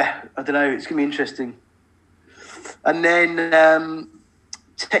 I don't know. It's going to be interesting. And then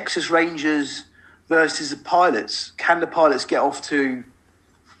Texas Rangers versus the Pilots. Can the Pilots get off the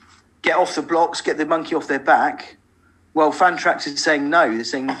blocks, get the monkey off their back? Well, Fantrax is saying no. They're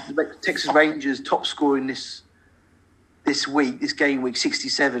saying Texas Rangers top scoring this game week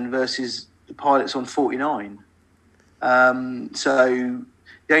 67 versus the Pilots on 49. So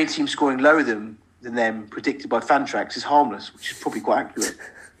the only team scoring lower than them, predicted by Fantrax, is Harmless, which is probably quite accurate.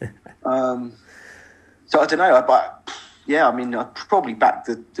 So I don't know, but yeah, I mean, I'd probably back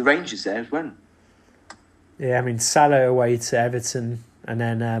the Rangers there as well. Yeah, I mean, Salah away to Everton and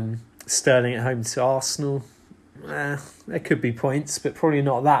then Sterling at home to Arsenal. There could be points, but probably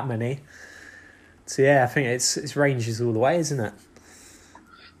not that many. So yeah, I think it's Rangers all the way, isn't it?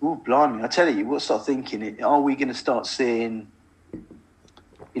 Oh, blimey. I tell you, we'll start thinking, are we going to start seeing,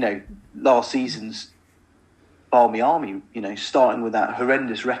 last season's Barmy Army, starting with that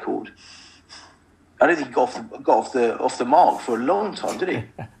horrendous record? I don't think he got off the mark for a long time, did he?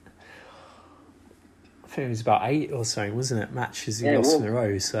 I think it was about 8 or something, wasn't it? Matches he lost in a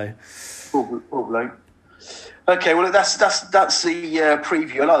row. So, poor bloke. Okay, well that's the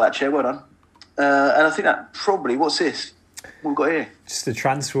preview. I like that, Chair. Well done. And I think that probably, what's this? What we've got here? Just the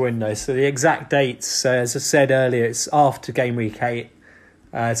transfer window. So the exact dates, as I said earlier, it's after game week 8.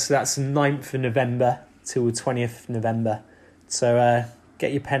 So that's the 9th of November till the 20th of November. So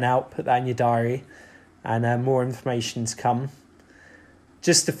get your pen out, put that in your diary, and more information to come.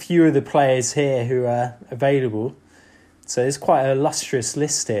 Just a few of the players here who are available. So there's quite a lustrous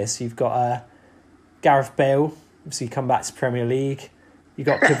list here. So you've got Gareth Bale, obviously come back to Premier League. You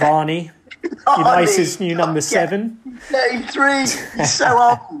got Cavani, United's new number 7. 33, he's so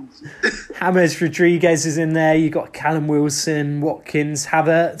old. James Rodriguez is in there. You got Callum Wilson, Watkins,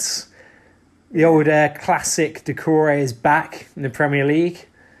 Havertz. The old classic Decore is back in the Premier League.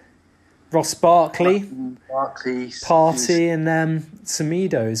 Ross Barkley, Partey, and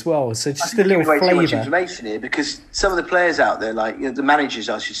Semedo as well. So just a little flavour. Too much information here because some of the players out there, like the managers,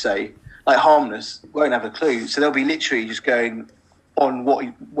 I should say, like Harmless, won't have a clue. So they'll be literally just going on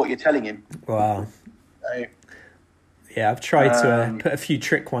what you're telling him. Wow. So, yeah, I've tried to put a few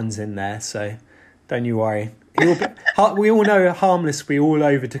trick ones in there, so don't you worry. We all know Harmless will be all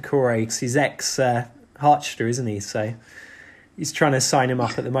over Decore because he's ex-Harchester, isn't he? So he's trying to sign him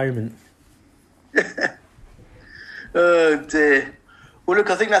up at the moment. Oh dear. Well, look,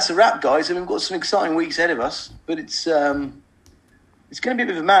 I think that's a wrap, guys. I mean, we've got some exciting weeks ahead of us, but it's going to be a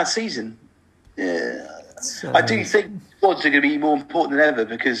bit of a mad season. Yeah, I do think squads are going to be more important than ever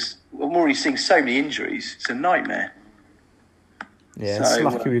because I'm already seeing so many injuries. It's a nightmare. Yeah, it's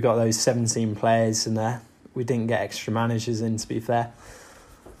lucky we got those 17 players in there. We didn't get extra managers in, to be fair.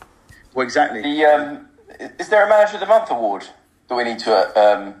 Well, exactly. Is there a Manager of the Month award that we need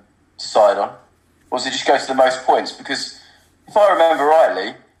to decide on? Or does it just go to the most points? Because if I remember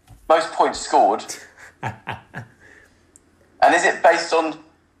rightly, most points scored. And is it based on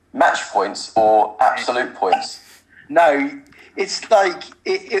match points or absolute points? No, it's like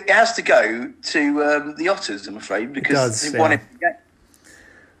it has to go to the Otters, I'm afraid, because they won it.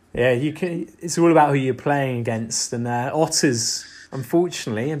 Yeah, you can. It's all about who you're playing against, and Otters,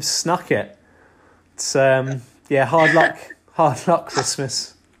 unfortunately, have snuck it. It's hard luck,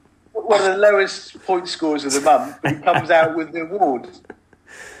 Christmas. One of the lowest point scorers of the month, who comes out with the award.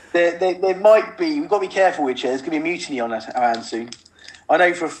 There might be. We've got to be careful with There's going to be a mutiny on our hands soon. I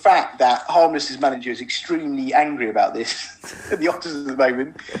know for a fact that Harmless's manager is extremely angry about this at the Otters at the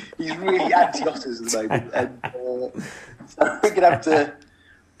moment. He's really anti-Otters at the moment, and so we're going to have to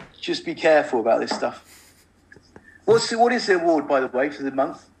just be careful about this stuff. What is the award, by the way, for the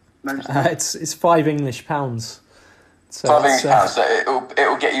month? It's £5 English. So £5 English, so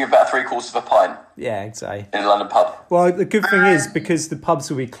it'll get you about 3/4 of a pint. Yeah, exactly. In a London pub. Well, the good thing is, because the pubs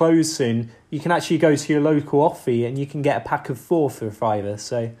will be closed soon, you can actually go to your local offie and you can get a pack of 4 for £5.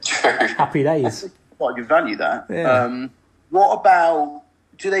 So happy days. That's quite a good value, that. Yeah. What about,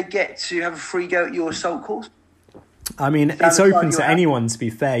 do they get to have a free go at your assault course? I mean, it's open to anyone, to be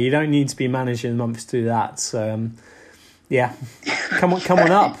fair. You don't need to be manager of the month to do that. So, yeah, come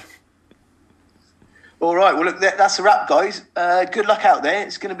on up. All right. Well, look, that's a wrap, guys. Good luck out there.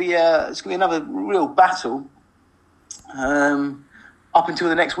 It's going to be another real battle up until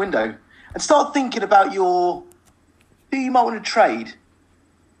the next window, and start thinking about who you might want to trade,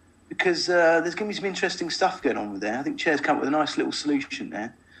 because there's going to be some interesting stuff going on with there. I think Chair's come up with a nice little solution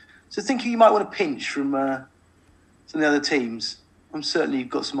there. So think who you might want to pinch from some of the other teams. I'm certainly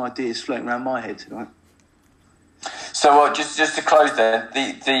got some ideas floating around my head tonight. So just to close then,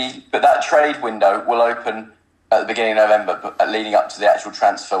 but that trade window will open at the beginning of November, but leading up to the actual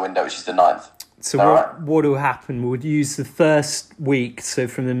transfer window, which is the 9th. So what will happen? We'll use the first week, so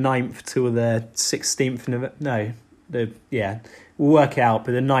from the 9th till the 16th. We'll work it out,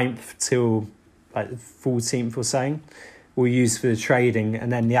 but the 9th till like the 14th or something, we'll use for the trading,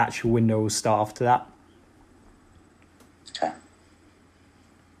 and then the actual window will start after that. Okay.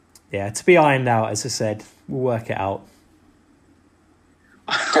 Yeah, to be ironed out, as I said. We'll work it out.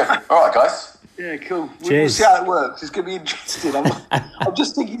 Good. All right, guys. Yeah, cool. Cheers. We'll see how it works. It's going to be interesting. I'm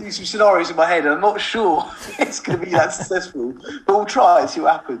just thinking these some scenarios in my head, and I'm not sure it's going to be that successful. But we'll try and see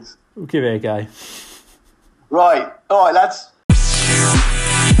what happens. We'll give it a go. Right. All right, lads.